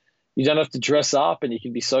 and you don't have to dress up, and you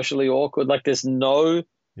can be socially awkward. Like the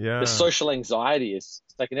social anxiety is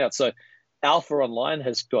taken out. So Alpha Online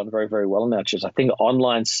has gone very, very well in our church. I think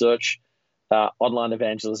online search, online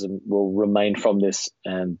evangelism will remain from this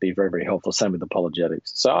and be very, very helpful. Same with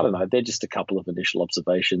apologetics. So I don't know. They're just a couple of initial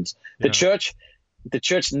observations. Yeah. The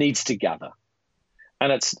church needs to gather,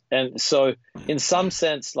 and so in some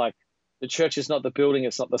sense, like the church is not the building,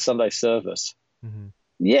 it's not the Sunday service. Mm-hmm.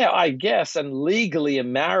 Yeah, I guess. And legally, a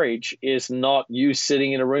marriage is not you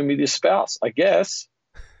sitting in a room with your spouse, I guess.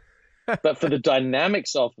 But for the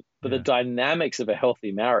dynamics of a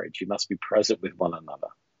healthy marriage, you must be present with one another.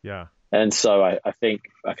 Yeah. And so I think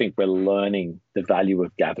we're learning the value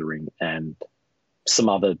of gathering and some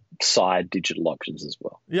other side digital options as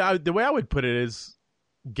well. Yeah, the way I would put it is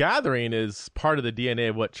gathering is part of the DNA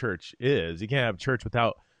of what church is. You can't have church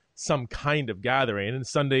without some kind of gathering. And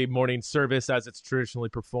Sunday morning service, as it's traditionally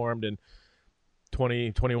performed in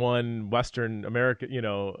 2021 Western America,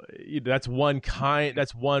 that's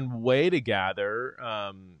one way to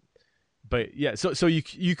gather. But yeah, so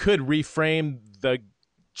you could reframe the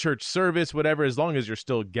church service, whatever, as long as you're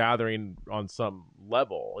still gathering on some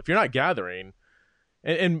level. If you're not gathering,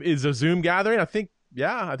 and is a Zoom gathering, I think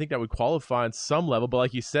that would qualify on some level. But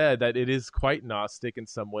like you said, that it is quite Gnostic in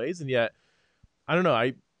some ways, and yet I don't know.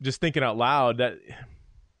 I just thinking out loud that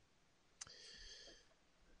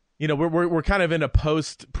we're kind of in a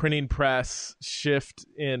post printing press shift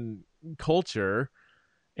in culture,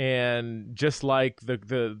 and just like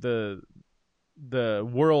the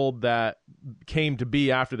world that came to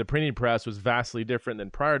be after the printing press was vastly different than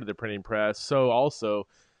prior to the printing press. So also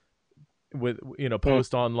with,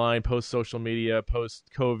 post online, post social media, post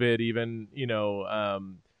COVID, even, I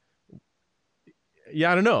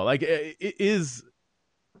don't know, like is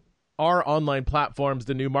our online platforms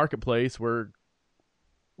the new marketplace where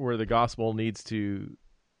the gospel needs to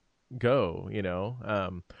go,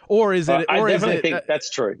 or is it? I definitely think that's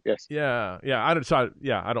true. Yes. Yeah. I don't. So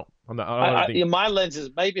I'm not. My lens is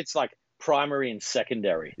maybe it's like primary and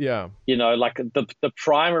secondary. Yeah. Like the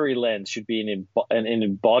primary lens should be an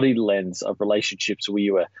embodied lens of relationships where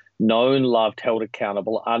you are known, loved, held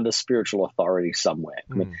accountable under spiritual authority somewhere.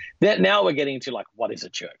 I mean, now we're getting into like what is a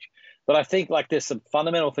church. But I think like there's some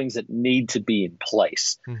fundamental things that need to be in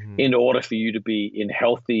place in order for you to be in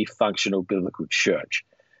healthy, functional, biblical church.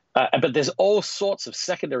 But there's all sorts of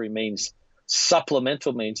secondary means,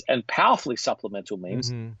 supplemental means, and powerfully supplemental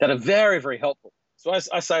means that are very, very helpful. So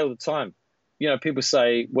I say all the time, people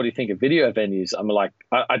say, what do you think of video venues? I'm like,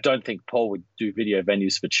 I don't think Paul would do video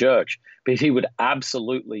venues for church, but he would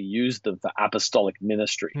absolutely use them for apostolic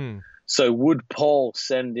ministry. So would Paul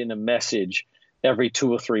send in a message every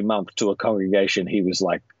 2 or 3 months to a congregation he was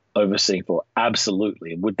like overseeing for?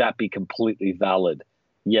 Absolutely. Would that be completely valid?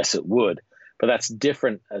 Yes, it would. But that's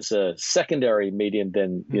different as a secondary medium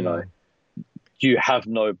than, you have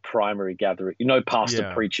no primary gathering,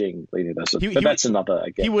 pastor preaching, leading those. But that's another,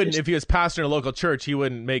 again. He wouldn't, if he was pastor in a local church, he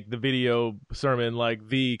wouldn't make the video sermon like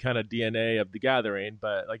the kind of DNA of the gathering.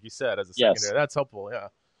 But like you said, as a secondary, that's helpful. Yeah.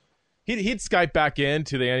 He'd Skype back in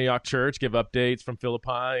to the Antioch church, give updates from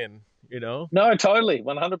Philippi and, No, totally.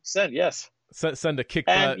 100%. Yes. Send a kick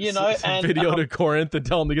butt video to Corinth and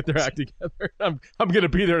tell them to get their act together. I'm going to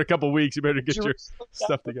be there in a couple of weeks. You better get your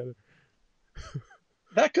stuff together.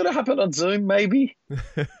 That could have happened on Zoom, maybe.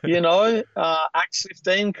 Acts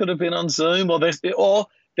 15 could have been on Zoom, or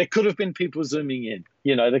there could have been people Zooming in.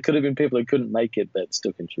 There could have been people who couldn't make it that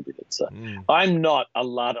still contributed. So I'm not a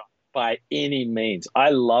Luddite by any means. I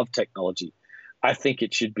love technology. I think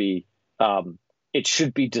it should be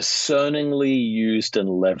discerningly used and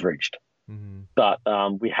leveraged. But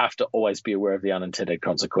we have to always be aware of the unintended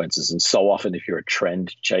consequences. And so often, if you're a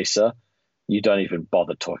trend chaser, you don't even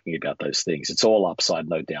bother talking about those things. It's all upside,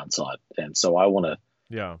 no downside. And so I want to,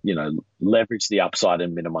 leverage the upside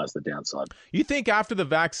and minimize the downside. You think after the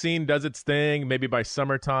vaccine does its thing, maybe by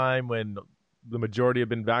summertime when the majority have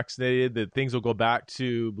been vaccinated, that things will go back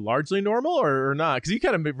to largely normal, or not? Because you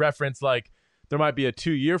kind of reference like there might be a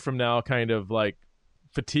 2 year from now kind of like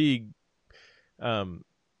fatigue,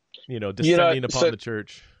 descending upon the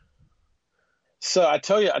church. So I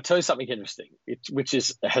tell you something interesting, which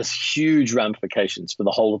has huge ramifications for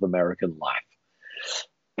the whole of American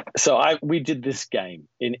life. So we did this game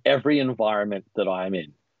in every environment that I'm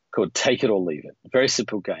in called Take It or Leave It. A very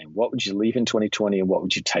simple game. What would you leave in 2020 and what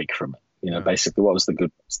would you take from it? Basically, what was the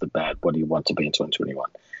good, what's the bad? What do you want to be in 2021?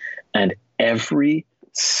 And every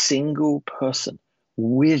single person,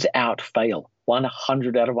 without fail,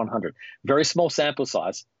 100 out of 100, very small sample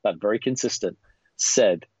size, but very consistent,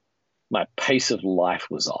 said my pace of life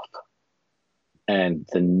was off. And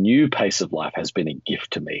the new pace of life has been a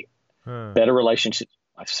gift to me. Better relationships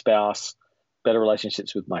with my spouse, better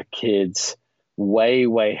relationships with my kids, way,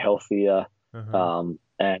 way healthier.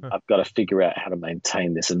 And I've got to figure out how to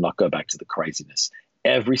maintain this and not go back to the craziness.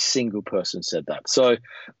 Every single person said that. So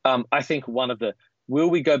I think will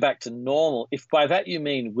we go back to normal? If by that you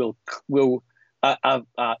mean will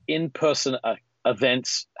in-person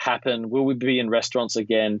events happen? Will we be in restaurants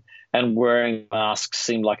again and wearing masks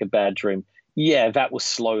seem like a bad dream? Yeah, that will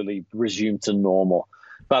slowly resume to normal.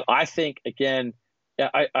 But I think, again,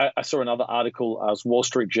 I saw another article, it was Wall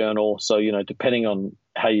Street Journal, so, depending on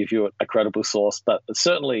how you view it, a credible source, but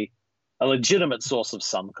certainly a legitimate source of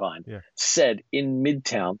some kind, said in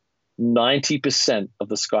Midtown, 90% of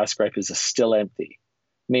the skyscrapers are still empty,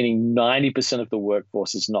 meaning 90% of the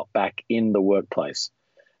workforce is not back in the workplace.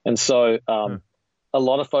 And so a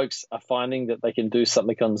lot of folks are finding that they can do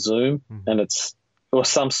something on Zoom or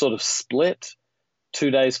some sort of split, 2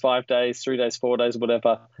 days, 5 days, 3 days, 4 days,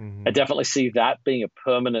 whatever. I definitely see that being a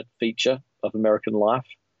permanent feature of American life.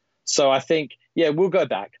 So I think, we'll go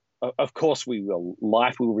back. Of course we will.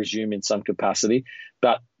 Life will resume in some capacity.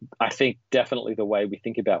 But I think definitely the way we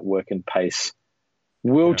think about work and pace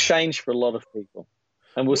will change for a lot of people.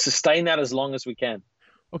 And we'll sustain that as long as we can.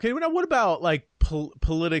 Okay, now what about like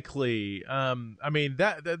politically?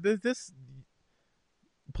 This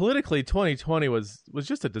politically, 2020 was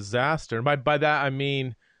just a disaster. And by that I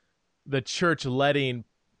mean the church letting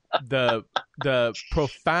the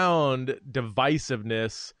profound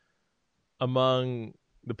divisiveness among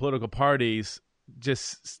the political parties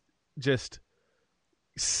just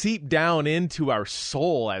seep down into our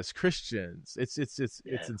soul as Christians. It's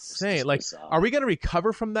insane. Like, bizarre. Are we going to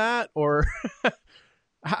recover from that, or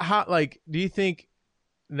how? Like, do you think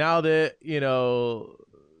now that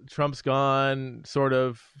Trump's gone, sort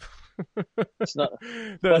of, it's not,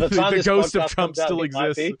 the ghost of Trump still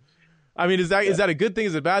exists? I mean, is that a good thing?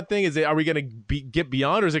 Is it a bad thing? Are we going to get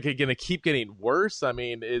beyond, or is it going to keep getting worse? I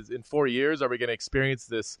mean, in 4 years, are we going to experience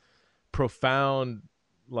this profound,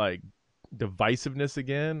 like, divisiveness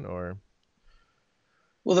again? Or,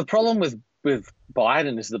 well, the problem with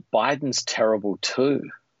Biden is that Biden's terrible too.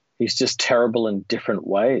 He's just terrible in different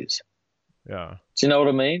ways. Yeah. Do you know what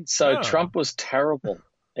I mean? So Trump was terrible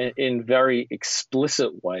in very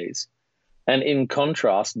explicit ways. And in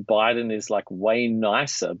contrast, Biden is like way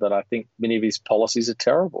nicer, but I think many of his policies are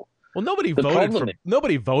terrible. Well, nobody voted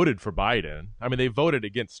for Biden. I mean, they voted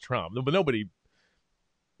against Trump, but nobody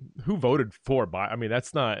who voted for Biden. I mean,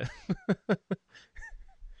 that's not.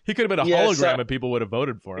 He could have been a hologram and people would have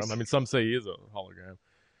voted for him. I mean, some say he is a hologram.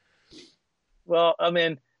 Well, I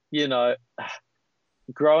mean,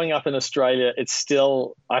 growing up in Australia, I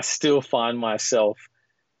still find myself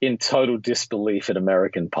in total disbelief in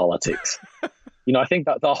American politics. I think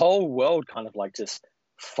that the whole world kind of like just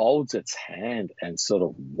folds its hand and sort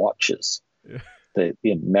of watches the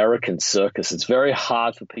American circus. It's very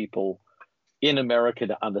hard for people in America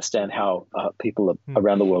to understand how people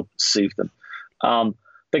around the world perceive them.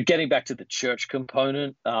 But getting back to the church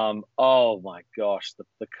component, oh my gosh,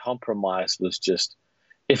 the compromise was just,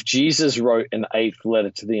 if Jesus wrote an 8th letter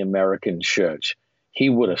to the American church, he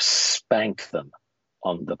would have spanked them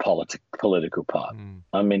on the political part.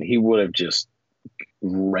 I mean, he would have just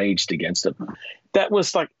raged against it. That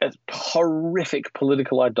was like a horrific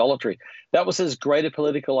political idolatry. That was as great a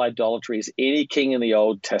political idolatry as any king in the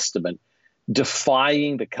Old Testament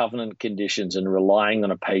defying the covenant conditions and relying on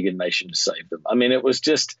a pagan nation to save them. I mean, it was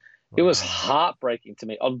heartbreaking to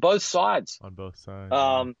me on both sides.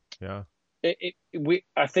 Yeah.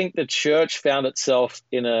 I think the church found itself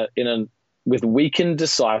with weakened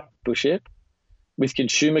discipleship, with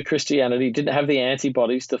consumer Christianity, didn't have the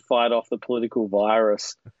antibodies to fight off the political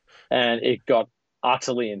virus, and it got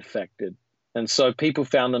utterly infected. And so people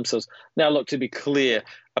found themselves. Now, look, to be clear,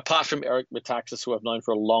 apart from Eric Metaxas, who I've known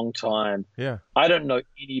for a long time, I don't know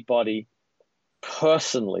anybody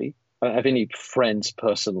personally. I don't have any friends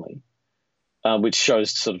personally which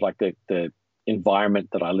shows sort of like the environment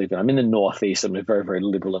that I live in. I'm in the Northeast. I'm in a very, very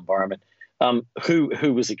liberal environment.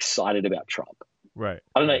 Who was excited about Trump? Right.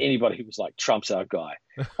 I don't know anybody who was like, Trump's our guy.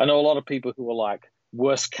 I know a lot of people who were like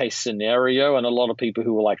worst case scenario, and a lot of people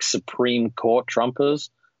who were like Supreme Court Trumpers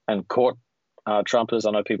and court Trumpers.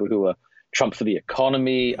 I know people who were Trump for the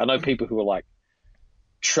economy. I know people who were like,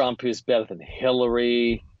 Trump is better than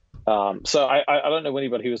Hillary. So I don't know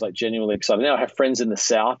anybody who was like genuinely excited. Now I have friends in the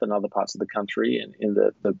South and other parts of the country and in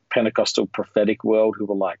the Pentecostal prophetic world who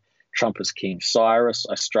were like, Trump is King Cyrus.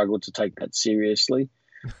 I struggled to take that seriously.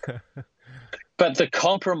 But the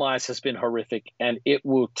compromise has been horrific, and it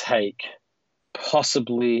will take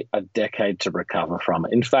possibly a decade to recover from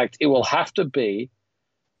it. In fact, it will have to be,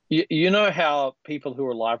 you know how people who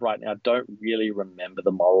are alive right now don't really remember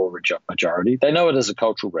the moral majority. They know it as a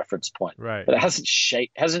cultural reference point, right? But it hasn't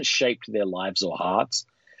shaped their lives or hearts.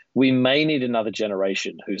 We may need another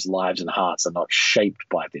generation whose lives and hearts are not shaped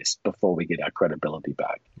by this before we get our credibility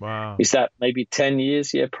back. Wow. Is that maybe 10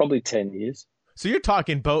 years? Yeah, probably 10 years. So you're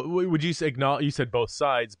talking both. Would you acknowledge? You said both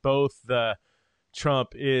sides. Both the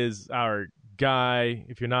Trump is our guy.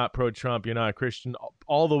 If you're not pro-Trump, you're not a Christian.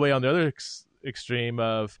 All the way on the other extreme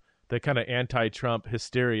of the kind of anti-Trump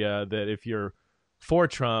hysteria that if you're for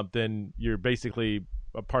Trump, then you're basically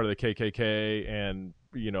a part of the KKK and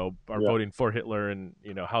are voting for Hitler. And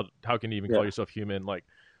how can you even call yourself human? Like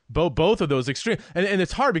both of those extreme. And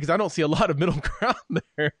it's hard because I don't see a lot of middle ground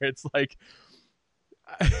there. It's like.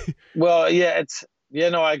 Well, yeah,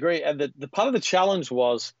 I agree. And the part of the challenge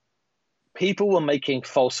was people were making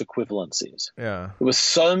false equivalencies. Yeah. There were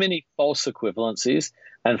so many false equivalencies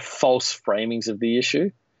and false framings of the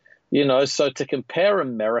issue, so to compare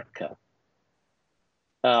America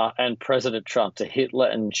and President Trump to Hitler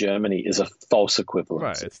and Germany is a false equivalency.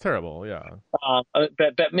 Right. It's terrible. Yeah.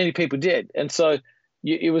 But many people did. And so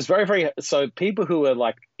it was very, very, so people who were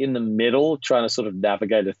like in the middle trying to sort of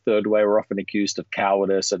navigate a third way were often accused of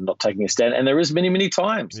cowardice and not taking a stand. And there is many, many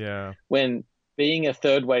times when being a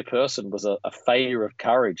third way person was a failure of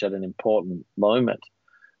courage at an important moment.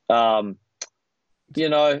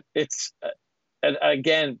 It's, and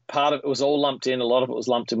again, part of it was all lumped in. A lot of it was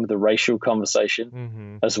lumped in with the racial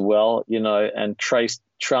conversation as well, and traced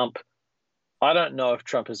Trump. I don't know if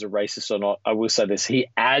Trump is a racist or not. I will say this. He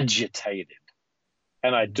agitated,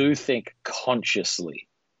 and I do think consciously,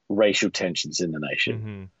 racial tensions in the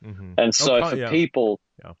nation. And so people,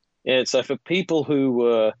 so for people who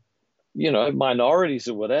were, minorities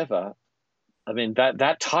or whatever, I mean,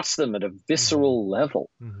 that touched them at a visceral level.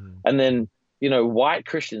 And then, white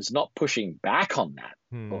Christians not pushing back on that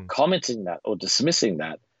or commenting that or dismissing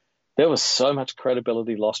that, there was so much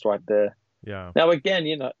credibility lost right there. Yeah. Now again,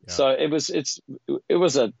 so it was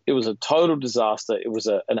a total disaster. It was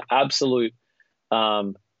an absolute,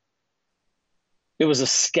 it was a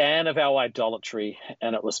scan of our idolatry,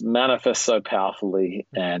 and it was manifest so powerfully.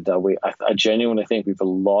 And I genuinely think we have a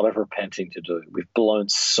lot of repenting to do. We've blown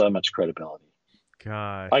so much credibility.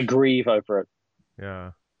 Gosh. I grieve over it.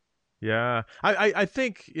 Yeah. Yeah. I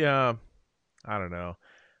think, I don't know.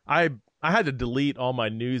 I had to delete all my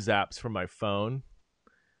news apps from my phone.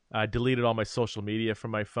 I deleted all my social media from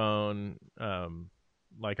my phone.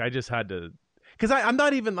 I just had to, because I'm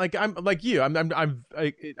not even I'm like you.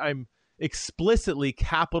 I'm explicitly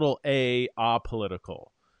capital A apolitical.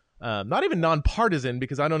 Not even nonpartisan,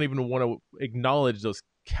 because I don't even want to acknowledge those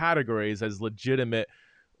categories as legitimate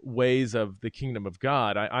ways of the kingdom of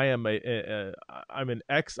God. I've been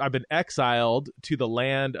exiled to the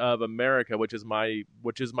land of America, which is my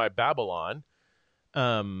Babylon.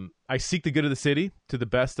 I seek the good of the city to the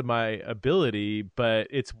best of my ability, but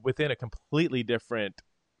it's within a completely different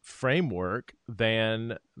framework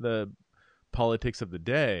than the politics of the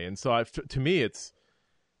day. And so to me, it's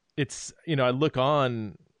I look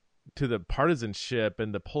on to the partisanship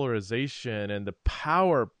and the polarization and the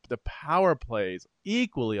power plays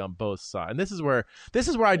equally on both sides. And this is where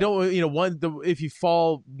I don't, if you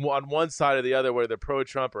fall on one side or the other, where they're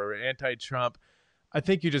pro-Trump or anti-Trump, I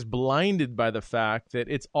think you're just blinded by the fact that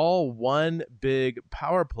it's all one big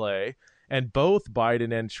power play, and both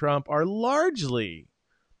Biden and Trump are largely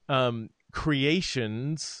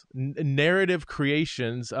narrative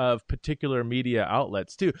creations of particular media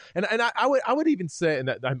outlets too. And I would even say, and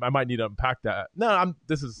that I might need to unpack that. No, I'm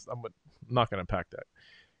not going to unpack that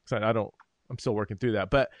because I'm still working through that.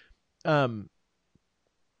 But what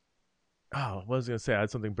was I going to say? I had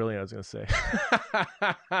something brilliant I was going to say.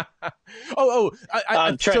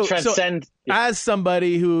 Transcend. So, as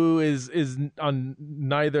somebody who is on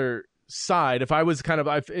neither side, if I was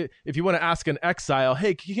if you want to ask an exile,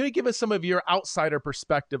 hey, can you give us some of your outsider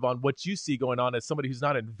perspective on what you see going on as somebody who's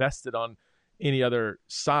not invested any other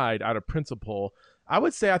side out of principle. I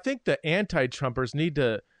would say I think the anti-Trumpers need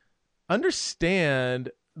to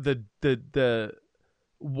understand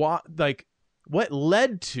what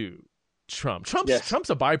led to Trump. Trump's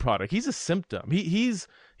a byproduct. He's a symptom. He's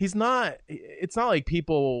not. It's not like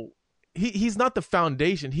people. He's not the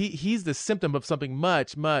foundation. He's the symptom of something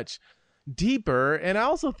much deeper. And I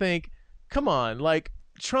also think, come on, like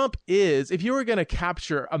Trump is. If you were going to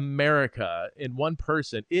capture America in one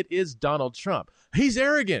person, it is Donald Trump. He's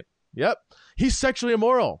arrogant. Yep. He's sexually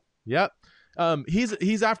immoral. Yep.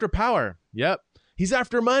 He's after power. Yep. He's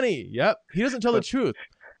after money. Yep. He doesn't tell the truth.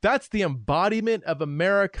 That's the embodiment of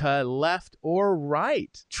America, left or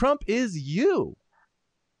right. Trump is you.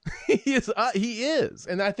 He is.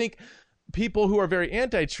 And I think people who are very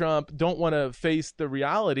anti-Trump don't want to face the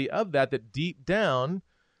reality of that deep down,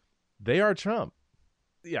 they are Trump.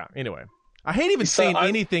 Yeah, anyway. I hate even saying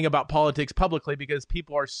anything about politics publicly because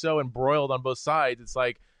people are so embroiled on both sides. It's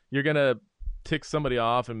like you're going to tick somebody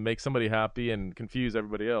off and make somebody happy and confuse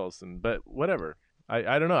everybody else. But whatever.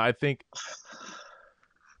 I don't know. I think...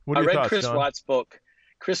 What are your thoughts, Chris John? Wright's book.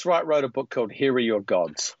 Chris Wright wrote a book called Here Are Your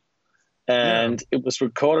Gods. And it was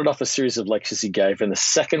recorded off a series of lectures he gave. And the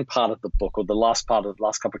second part of the book, or the last part of the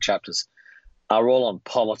last couple of chapters, are all on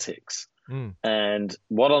politics. And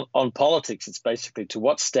on politics, it's basically to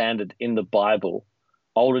what standard in the Bible,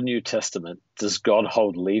 Old and New Testament, does God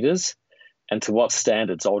hold leaders? And to what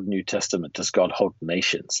standards, Old and New Testament, does God hold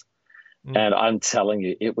nations? And I'm telling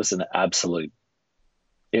you, it was an absolute,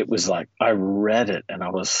 it was like, I read it and I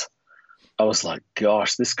was like,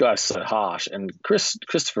 gosh, this guy's so harsh. And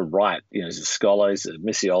Christopher Wright, he's a scholar, he's a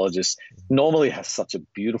missiologist, normally has such a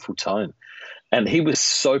beautiful tone. And he was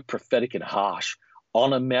so prophetic and harsh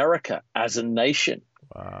on America as a nation.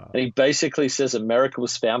 Wow. And he basically says America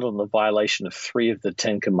was founded on the violation of 3 of the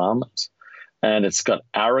 10 commandments. And it's got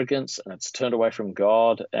arrogance and it's turned away from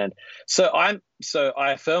God. And so I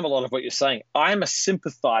affirm a lot of what you're saying. I'm a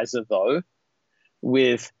sympathizer, though,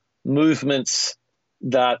 with movements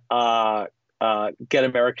that get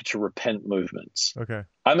America to repent movements. Okay.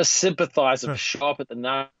 I'm a sympathizer for show up at the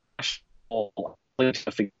national.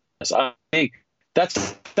 I think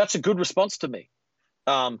that's a good response to me.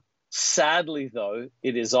 Sadly, though,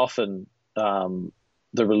 it is often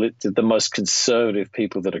the most conservative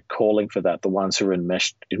people that are calling for that, the ones who are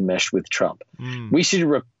enmeshed with Trump. We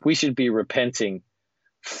should be repenting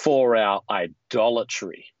for our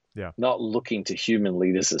idolatry. Yeah. Not looking to human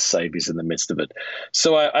leaders as saviors in the midst of it.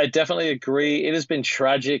 So I definitely agree. It has been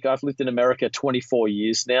tragic. I've lived in America 24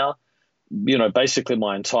 years now, basically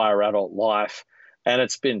my entire adult life. And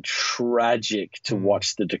it's been tragic to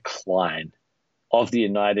watch the decline of the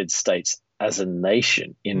United States as a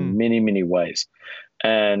nation in many, many ways.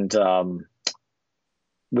 And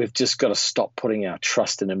we've just got to stop putting our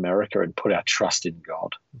trust in America and put our trust in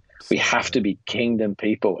God. We have to be kingdom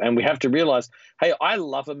people. And we have to realize, hey, I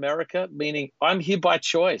love America, meaning I'm here by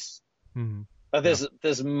choice.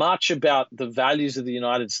 There's much about the values of the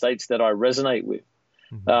United States that I resonate with.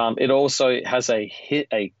 It also has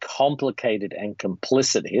a complicated and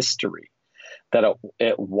complicit history that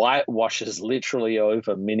it whitewashes literally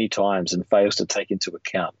over many times and fails to take into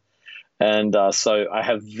account. And so I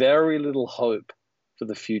have very little hope for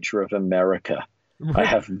the future of America. I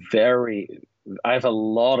have a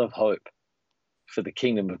lot of hope for the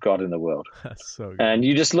kingdom of God in the world. That's so good. And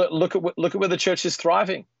you just look at where the church is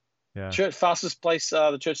thriving. Yeah. Fastest place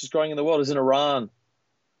the church is growing in the world is in Iran.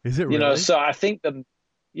 Is it really? So I think the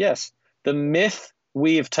myth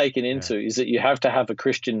we have taken into is that you have to have a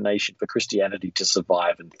Christian nation for Christianity to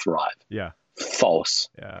survive and thrive. Yeah. False.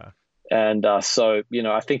 Yeah. And so,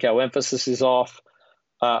 I think our emphasis is off.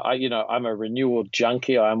 I'm a renewal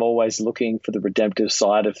junkie. I'm always looking for the redemptive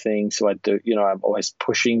side of things. So I'm always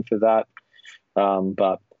pushing for that.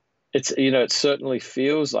 But it's, it certainly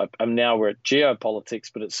feels like we're at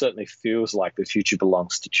geopolitics, but it certainly feels like the future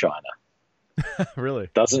belongs to China. Really?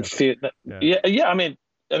 Doesn't feel that. Yeah. I mean,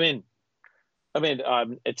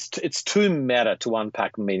 it's too meta to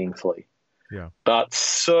unpack meaningfully. Yeah. But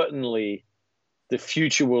certainly the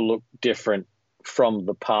future will look different from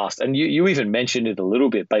the past. And you even mentioned it a little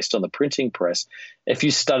bit based on the printing press. If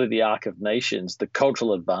you study the Arc of Nations, the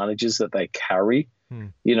cultural advantages that they carry,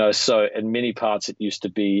 so in many parts it used to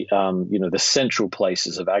be, the central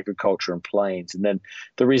places of agriculture and plains. And then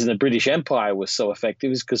the reason the British Empire was so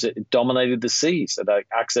effective is because it dominated the seas, it had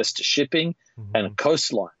access to shipping and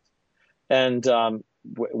coastlines. And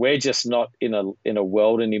we're just not in a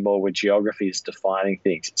world anymore where geography is defining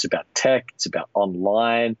things. It's about tech. It's about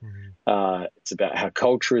online. It's about how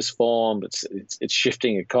culture is formed. It's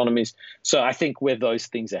shifting economies. So I think where those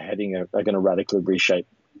things are heading are going to radically reshape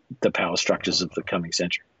the power structures of the coming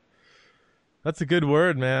century. That's a good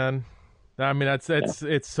word, man. I mean,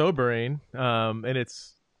 it's sobering, and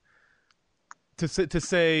it's to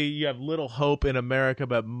say you have little hope in America,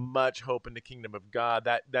 but much hope in the kingdom of God.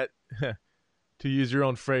 That to use your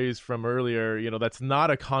own phrase from earlier, that's not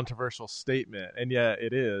a controversial statement, and yet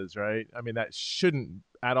it is, right? I mean, that shouldn't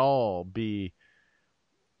at all be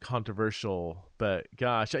controversial, but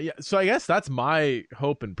gosh, yeah. So I guess that's my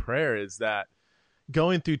hope and prayer, is that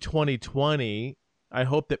going through 2020, I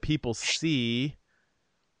hope that people see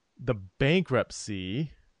the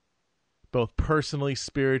bankruptcy, both personally,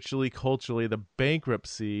 spiritually, culturally, the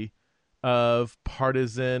bankruptcy of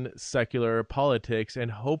partisan secular politics, and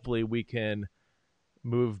hopefully we can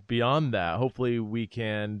move beyond that. Hopefully we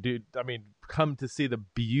can come to see the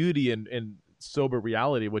beauty and sober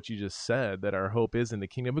reality of what you just said, that our hope is in the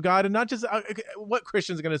kingdom of God, and not just what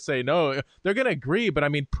Christians are going to say. No, they're going to agree, but I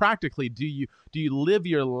mean, practically, do you live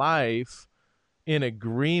your life in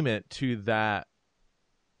agreement to that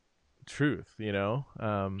truth?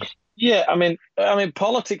 Yeah, I mean,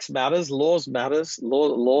 politics matters, laws matters,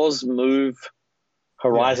 laws move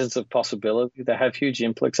horizons of possibility. They have huge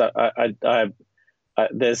impacts.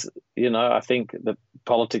 There's, I think that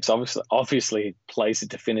politics obviously plays a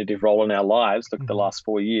definitive role in our lives. Look at the last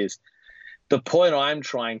 4 years. The point I'm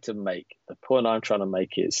trying to make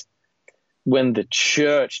is, when the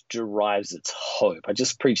church derives its hope. I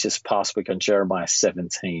just preached this past week on Jeremiah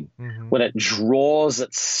 17. When it draws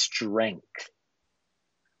its strength,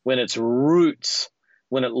 when its roots,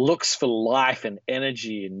 when it looks for life and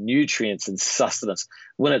energy and nutrients and sustenance,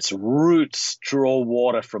 when its roots draw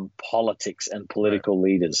water from politics and political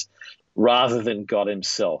leaders rather than God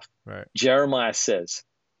himself. Right. Jeremiah says,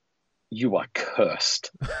 you are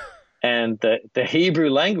cursed. And the Hebrew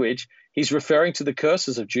language, he's referring to the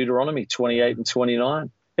curses of Deuteronomy 28 and 29.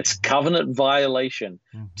 It's covenant violation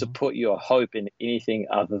to put your hope in anything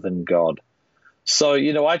other than God. So,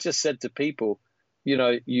 I just said to people,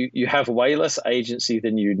 you have way less agency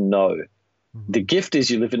than you know. The gift is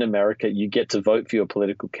you live in America, you get to vote for your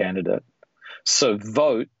political candidate. So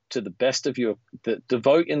vote to the best of to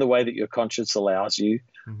vote in the way that your conscience allows you,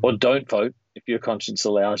 or don't vote if your conscience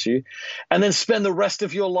allows you, and then spend the rest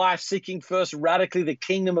of your life seeking first radically the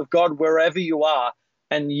kingdom of God wherever you are,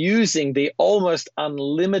 and using the almost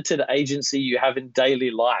unlimited agency you have in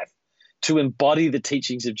daily life to embody the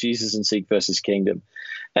teachings of Jesus and seek first his kingdom.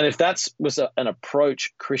 And if that was an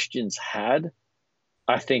approach Christians had,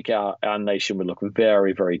 I think our nation would look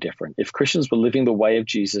very, very different. If Christians were living the way of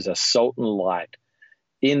Jesus as salt and light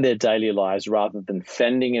in their daily lives, rather than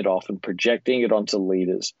fending it off and projecting it onto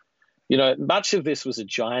leaders. Much of this was a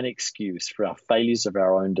giant excuse for our failures of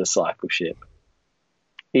our own discipleship.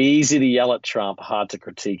 Easy to yell at Trump, hard to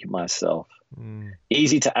critique myself.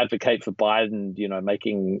 Easy to advocate for Biden,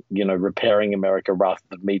 repairing America rather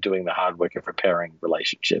than me doing the hard work of repairing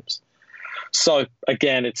relationships. So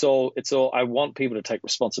again, it's all, I want people to take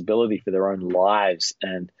responsibility for their own lives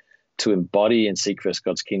and to embody and seek first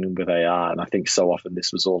God's kingdom where they are. And I think so often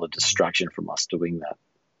this was all a distraction from us doing that.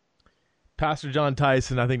 Pastor John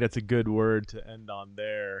Tyson, I think that's a good word to end on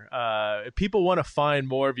there. If people want to find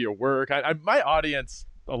more of your work, my audience,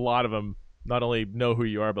 a lot of them not only know who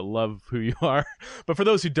you are, but love who you are. But for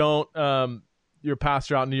those who don't, you're a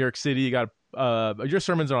pastor out in New York City. You got your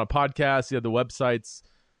sermons are on a podcast. You have the websites.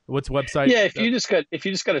 What's the website? Yeah, if you just go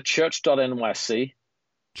to church.nyc,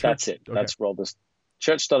 that's it. Okay. That's where all this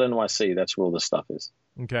church.nyc. That's where all this stuff is.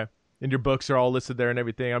 Okay. And your books are all listed there and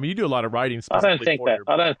everything. I mean, you do a lot of writing. I don't think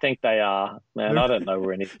they are, man. I don't know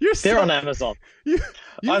where any. They're on Amazon. You've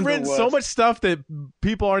written so much stuff that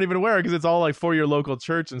people aren't even aware, because it's all like for your local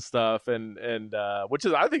church and stuff, and which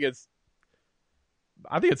is I think it's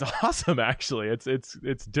awesome. Actually,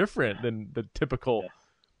 it's different than the typical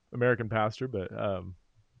American pastor, but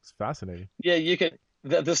it's fascinating. Yeah, you can.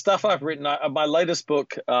 The stuff I've written. My latest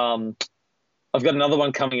book. I've got another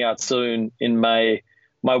one coming out soon in May.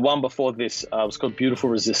 My one before this was called Beautiful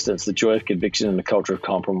Resistance, the Joy of Conviction and the Culture of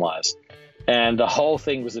Compromise. And the whole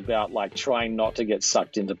thing was about like trying not to get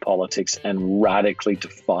sucked into politics and radically,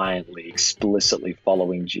 defiantly, explicitly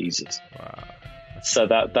following Jesus. Wow. So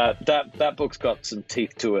that book's got some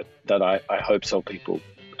teeth to it that I hope help people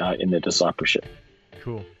in their discipleship.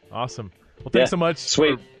 Cool. Awesome. Well, thanks so much.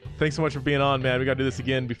 Sweet. Thanks so much for being on, man. We got to do this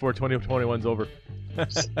again before 2021's over.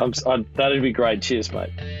 That'd be great. Cheers,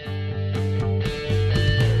 mate.